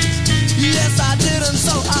 Yes, I did, and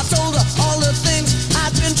so I told her all the things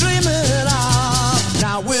I'd been dreaming of.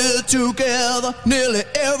 Now we're together nearly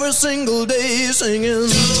every single day singing.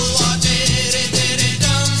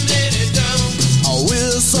 Oh,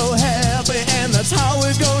 we're so happy, and that's how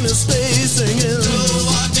we're gonna stay singing.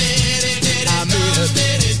 I mean it.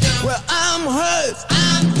 Well, I'm hers,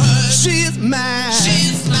 she's mine,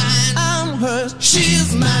 I'm hers,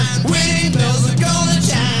 she's mine. Wedding bells are gonna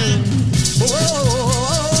chime.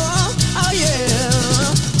 Oh,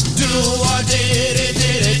 yeah. Do or did it,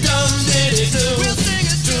 dum did it do. We'll sing it.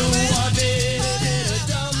 Do or did it,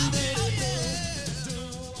 dum did it do. Do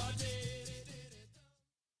or did it.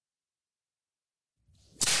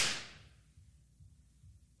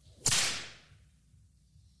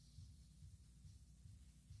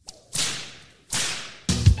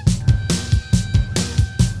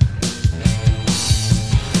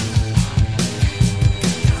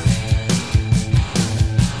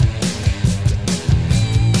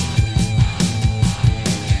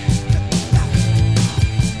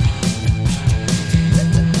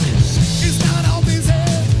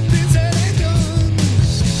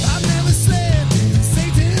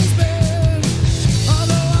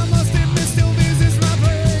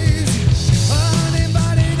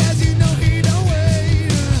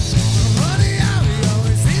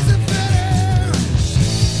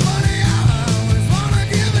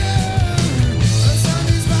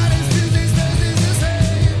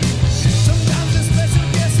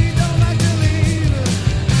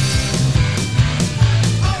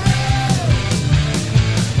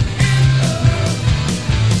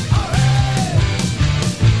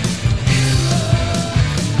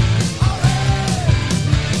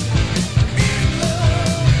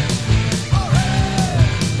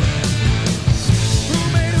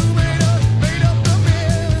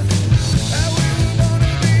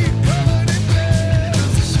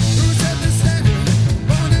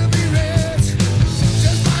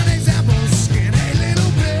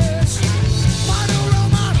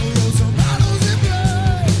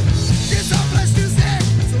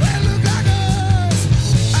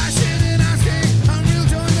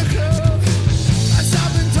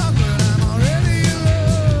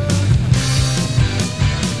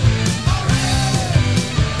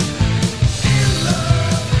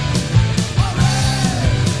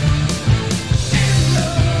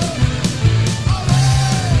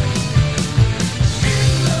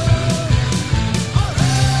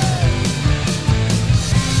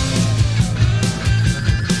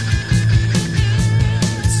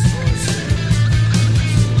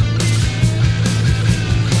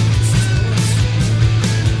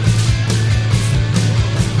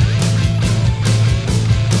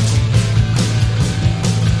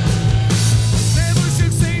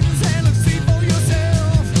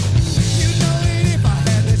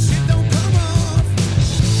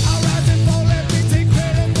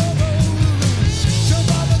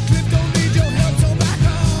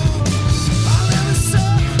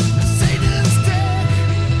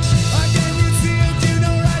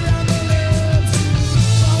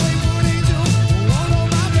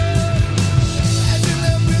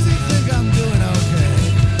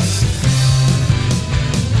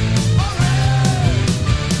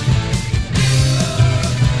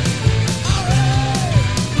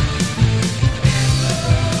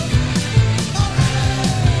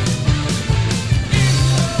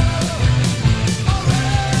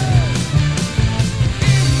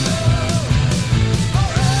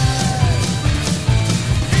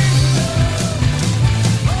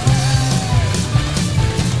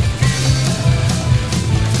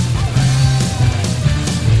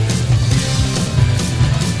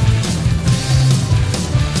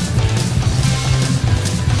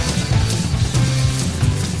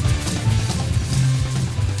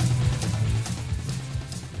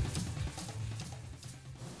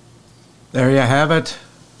 There you have it.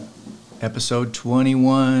 Episode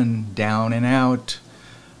 21, Down and Out.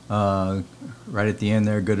 Right at the end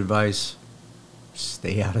there, good advice.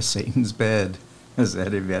 Stay out of Satan's bed, as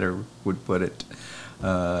Eddie Vedder would put it.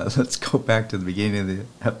 Let's go back to the beginning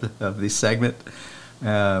of the segment.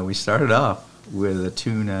 We started off with a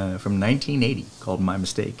tune from 1980 called My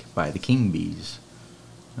Mistake by the King Bees.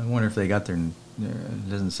 I wonder if they got their... It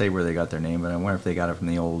doesn't say where they got their name, but I wonder if they got it from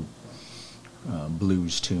the old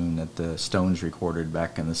blues tune that the Stones recorded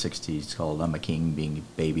back in the 60s called I'm a King, Being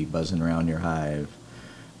Baby, Buzzing Around Your Hive.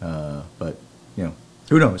 But,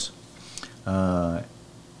 who knows? That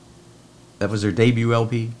was their debut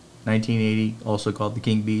LP, 1980, also called the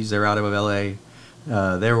King Bees. They're out of L.A.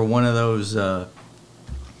 They were one of those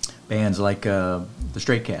bands like the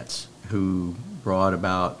Stray Cats who brought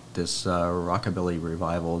about this rockabilly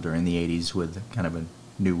revival during the 80s with kind of a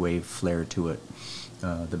new wave flair to it.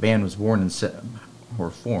 The band was formed,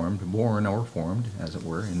 as it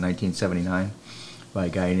were, in 1979 by a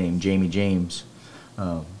guy named Jamie James.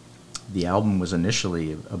 The album was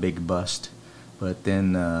initially a big bust, but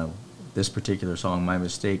then this particular song, My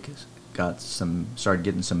Mistake, started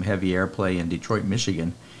getting some heavy airplay in Detroit,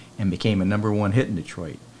 Michigan, and became a #1 hit in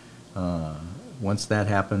Detroit. Once that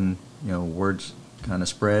happened, words kind of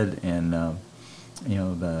spread, and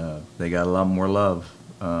they got a lot more love.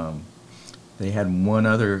 They had one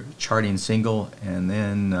other charting single, and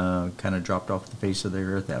then kind of dropped off the face of the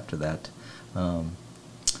earth after that.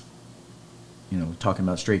 Talking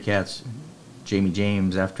about Stray Cats, Jamie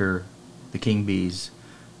James, after the King Bees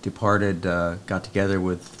departed, got together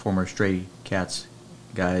with former Stray Cats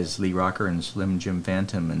guys Lee Rocker and Slim Jim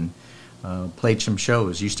Phantom, and played some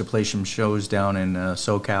shows. Used to play some shows down in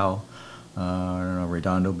SoCal,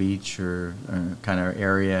 Redondo Beach or kind of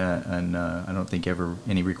area, and I don't think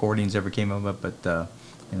any recordings ever came of it, but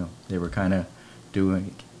they were kind of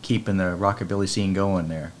keeping the rockabilly scene going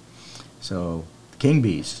there. So the King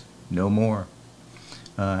Bees, no more.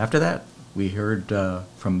 After that, we heard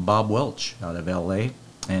from Bob Welch out of L.A.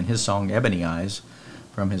 and his song Ebony Eyes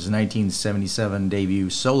from his 1977 debut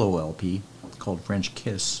solo LP called French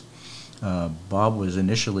Kiss. Bob was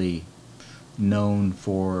initially known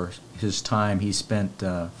for his time he spent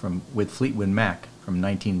with Fleetwood Mac from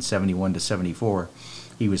 1971 to 74.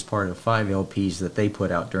 He was part of 5 LPs that they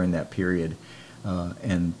put out during that period,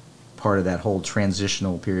 and part of that whole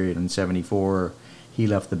transitional period in 74, he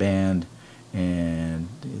left the band, and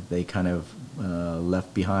they kind of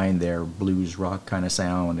left behind their blues rock kind of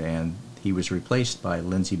sound, and he was replaced by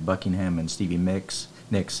Lindsey Buckingham and Stevie Nicks,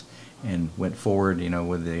 and went forward,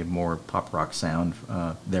 with a more pop rock sound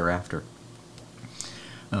thereafter.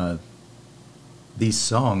 These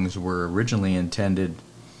songs were originally intended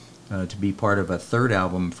to be part of a third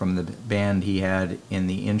album from the band he had in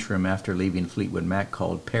the interim after leaving Fleetwood Mac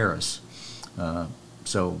called Paris.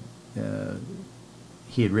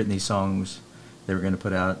 He had written these songs. They were going to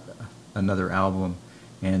put out another album,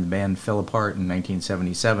 and the band fell apart in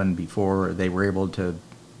 1977 before they were able to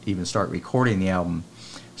even start recording the album.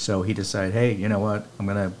 So he decided, hey, you know what, I'm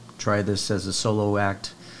going to try this as a solo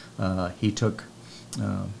act. He took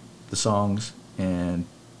the songs and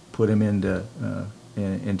put them into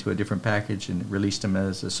a different package and released them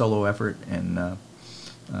as a solo effort, and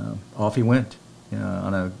off he went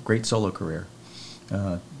on a great solo career.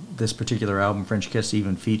 This particular album, French Kiss,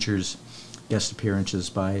 even features guest appearances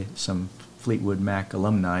by some Fleetwood Mac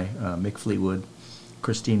alumni, Mick Fleetwood,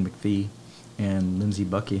 Christine McVie, and Lindsey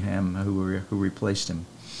Buckingham, who replaced him.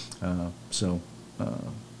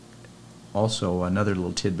 Also, another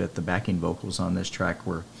little tidbit, the backing vocals on this track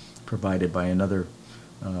were provided by another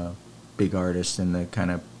big artist in the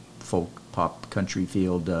kind of folk pop country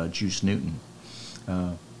field, Juice Newton.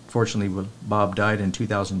 Fortunately, Bob died in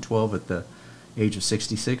 2012 at the age of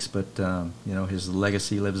 66, but his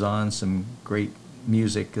legacy lives on. Some great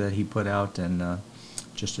music that he put out, and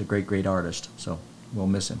just a great artist. So we'll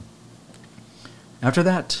miss him. After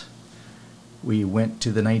that, we went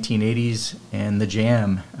to the 1980s and The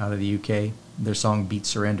Jam out of the UK. Their song Beat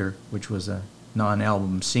Surrender, which was a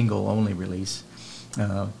non-album single-only release.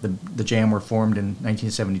 The Jam were formed in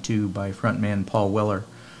 1972 by frontman Paul Weller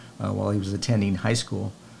while he was attending high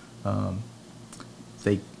school.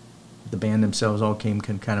 The band themselves all came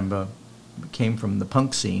from the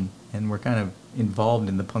punk scene and were kind of involved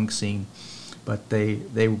in the punk scene, but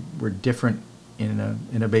they were different in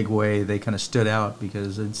a big way. They kind of stood out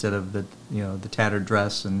because instead of the tattered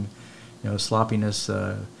dress and sloppiness,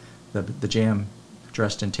 the Jam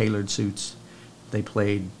dressed in tailored suits. They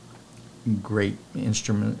played great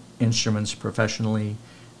instruments professionally.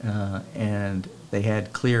 and they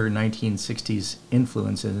had clear 1960s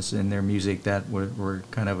influences in their music that were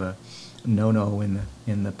kind of a no-no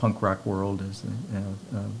in the punk rock world. As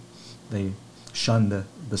they shunned the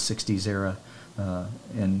 60s era,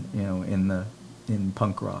 and in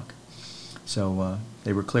punk rock. So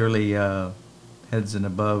they were clearly heads and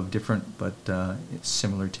above, different but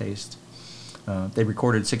similar taste. They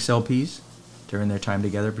recorded 6 LPs during their time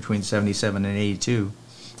together between 77 and 82.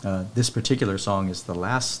 This particular song is the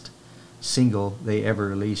last single they ever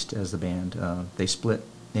released as the band. They split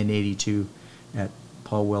in 82 at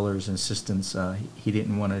Paul Weller's insistence. He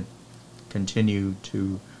didn't want to continue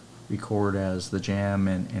to record as the Jam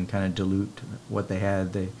and kind of dilute what they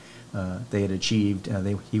had had achieved.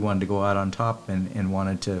 He wanted to go out on top and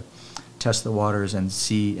wanted to test the waters and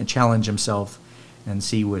see and challenge himself and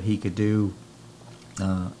see what he could do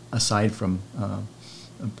aside from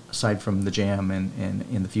the Jam and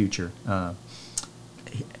in the future.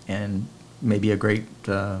 And maybe a great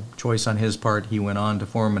choice on his part. He went on to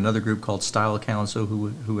form another group called Style Council,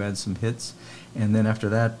 who had some hits, and then after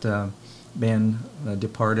that band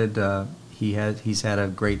departed. He's had a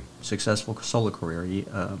great successful solo career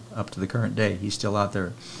up to the current day. He's still out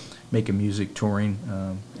there making music, touring,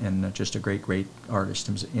 and just a great artist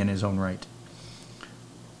in his own right.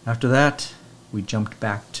 After that, we jumped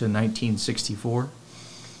back to 1964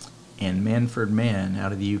 and Manfred Mann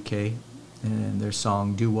out of the UK and their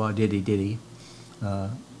song "Do Wah Diddy Diddy."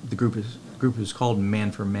 The group is called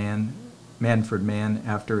Manfred Mann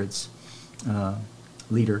after its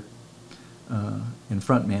leader and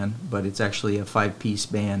frontman, but it's actually a 5-piece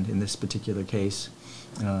band in this particular case.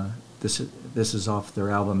 This is off their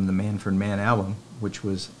album, the Manfred Mann album, which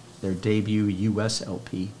was their debut U.S.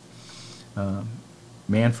 LP.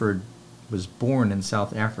 Manfred was born in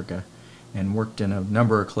South Africa and worked in a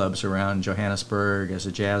number of clubs around Johannesburg as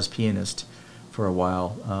a jazz pianist for a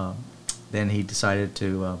while. Then he decided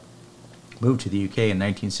to move to the UK in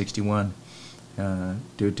 1961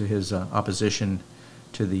 due to his opposition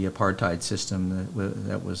to the apartheid system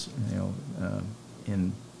that was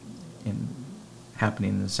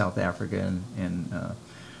happening in South Good and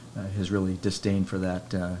his really disdain for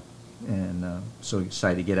that, so he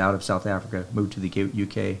decided to get out of South Africa, moved to the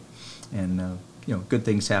UK, and good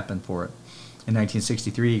things happened for it. In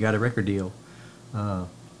 1963, he got a record deal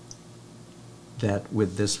that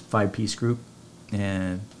with this 5-piece group,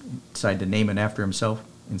 and decided to name it after himself.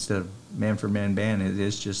 Instead of Manfred Mann Band, it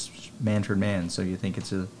is just Manfred Mann. So you think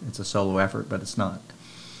it's a solo effort, but it's not.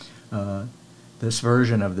 This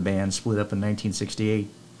version of the band split up in 1968,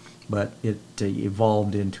 but it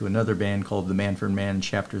evolved into another band called the Manfred Mann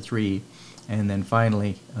Chapter 3, and then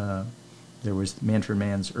finally there was Manfred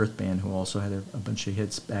Mann's Earth Band, who also had a bunch of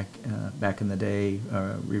hits back in the day,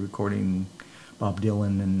 re-recording Bob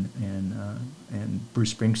Dylan and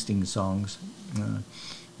Bruce Springsteen songs.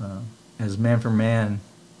 As Manfred Mann,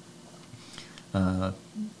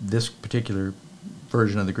 this particular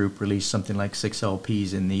version of the group released something like 6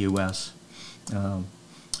 LPs in the U.S.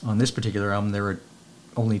 On this particular album, there were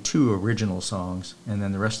only 2 original songs, and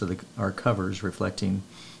then the rest of are covers reflecting.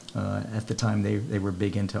 At the time, they were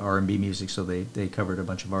big into R&B music, so they covered a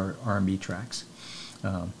bunch of our R&B tracks.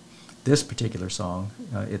 This particular song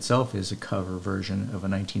itself is a cover version of a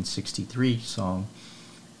 1963 song,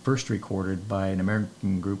 first recorded by an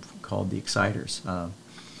American group called the Exciters.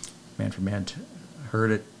 Manfred Mann heard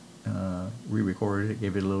it, re-recorded it,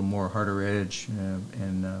 gave it a little more harder edge,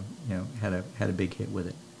 and had a big hit with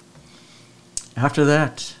it. After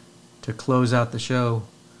that, to close out the show,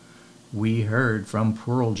 we heard from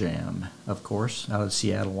Pearl Jam, of course, out of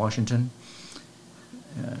Seattle, Washington.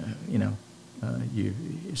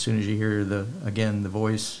 As soon as you hear the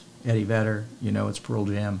voice, Eddie Vedder, it's Pearl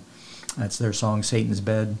Jam. That's their song "Satan's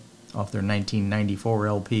Bed" off their 1994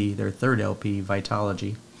 LP, their third LP,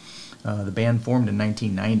 Vitalogy. The band formed in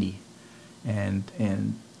 1990,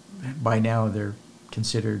 and by now they're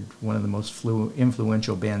considered one of the most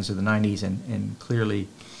influential bands of the 90s, and clearly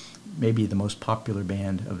maybe the most popular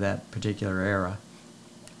band of that particular era.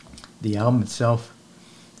 The album itself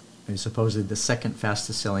is supposedly the second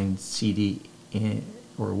fastest selling CD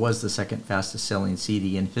was the second fastest selling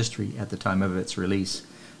CD in history at the time of its release.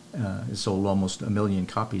 It sold almost 1 million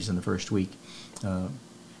copies in the first week. The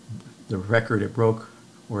record it broke,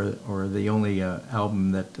 or the only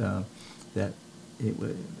album that it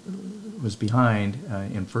was behind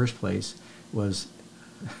in first place, was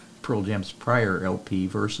Pearl Jam's prior LP,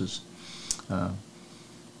 Versus.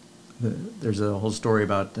 There's a whole story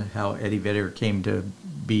about how Eddie Vedder came to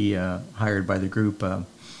be hired by the group.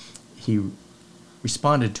 He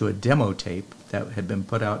responded to a demo tape that had been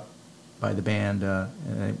put out by the band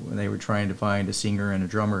when they were trying to find a singer and a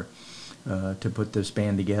drummer to put this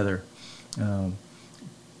band together.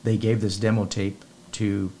 They gave this demo tape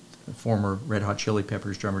to the former Red Hot Chili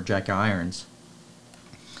Peppers drummer Jack Irons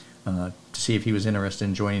to see if he was interested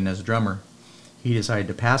in joining as a drummer. He decided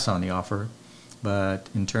to pass on the offer, but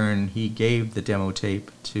in turn he gave the demo tape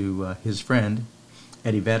to his friend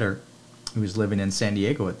Eddie Vedder, who was living in San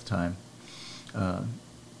Diego at the time.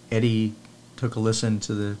 Eddie took a listen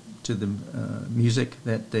to the music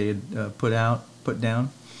that they had put down,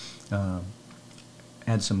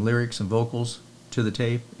 had some lyrics and vocals to the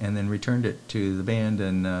tape, and then returned it to the band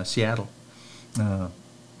in Seattle.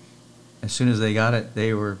 As soon as they got it,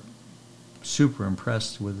 they were super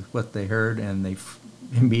impressed with what they heard, and they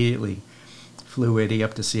immediately flew Eddie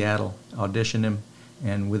up to Seattle, auditioned him,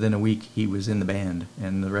 and within a week he was in the band,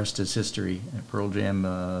 and the rest is history. Pearl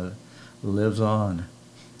Jam lives on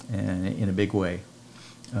in a big way.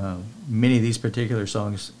 Many of these particular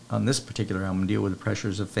songs on this particular album deal with the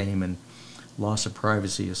pressures of fame and loss of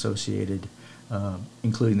privacy associated,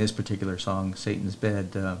 including this particular song, Satan's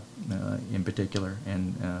Bed, in particular.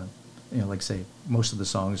 And like I say, most of the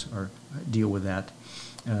songs deal with that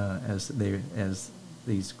as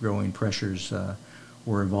these growing pressures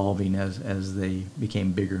were evolving as they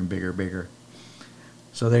became bigger and bigger.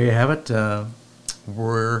 So there you have it.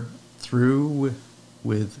 We're through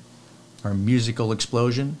with our musical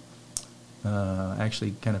explosion.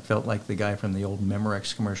 Actually kind of felt like the guy from the old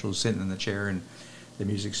Memorex commercials sitting in the chair and the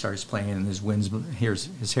music starts playing and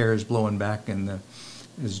his hair is blowing back and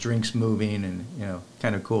his drink's moving, and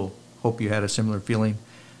kind of cool. Hope you had a similar feeling.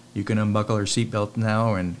 You can unbuckle your seatbelt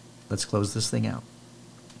now and let's close this thing out.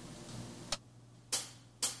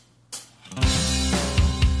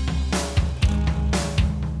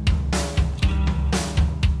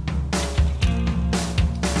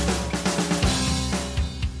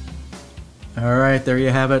 All right, there you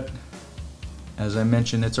have it. As I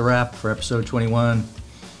mentioned, it's a wrap for episode 21,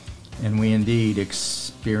 and we indeed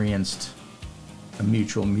experienced a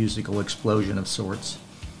mutual musical explosion of sorts.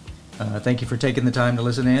 Thank you for taking the time to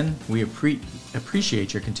listen in. We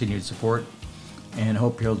appreciate your continued support, and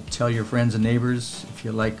hope you'll tell your friends and neighbors if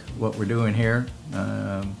you like what we're doing here.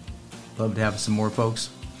 Love to have some more folks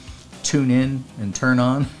tune in and turn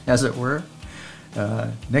on, as it were.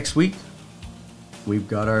 Next week, we've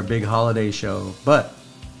got our big holiday show, but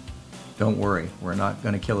don't worry, we're not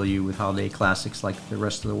going to kill you with holiday classics like the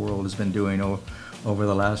rest of the world has been doing over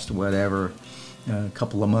the last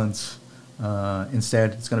couple of months.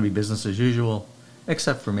 Instead, it's going to be business as usual,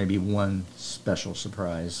 except for maybe one special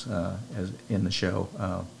surprise as in the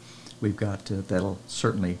show. We've got that'll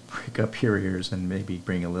certainly prick up your ears and maybe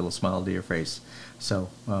bring a little smile to your face. So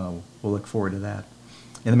we'll look forward to that.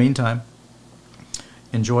 In the meantime,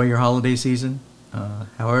 enjoy your holiday season,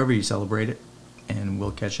 however you celebrate it, and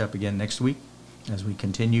we'll catch up again next week as we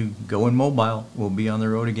continue going mobile. We'll be on the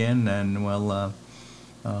road again, and we'll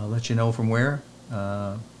let you know from where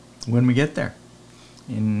when we get there.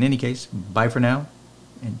 In any case, bye for now,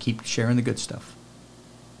 and keep sharing the good stuff.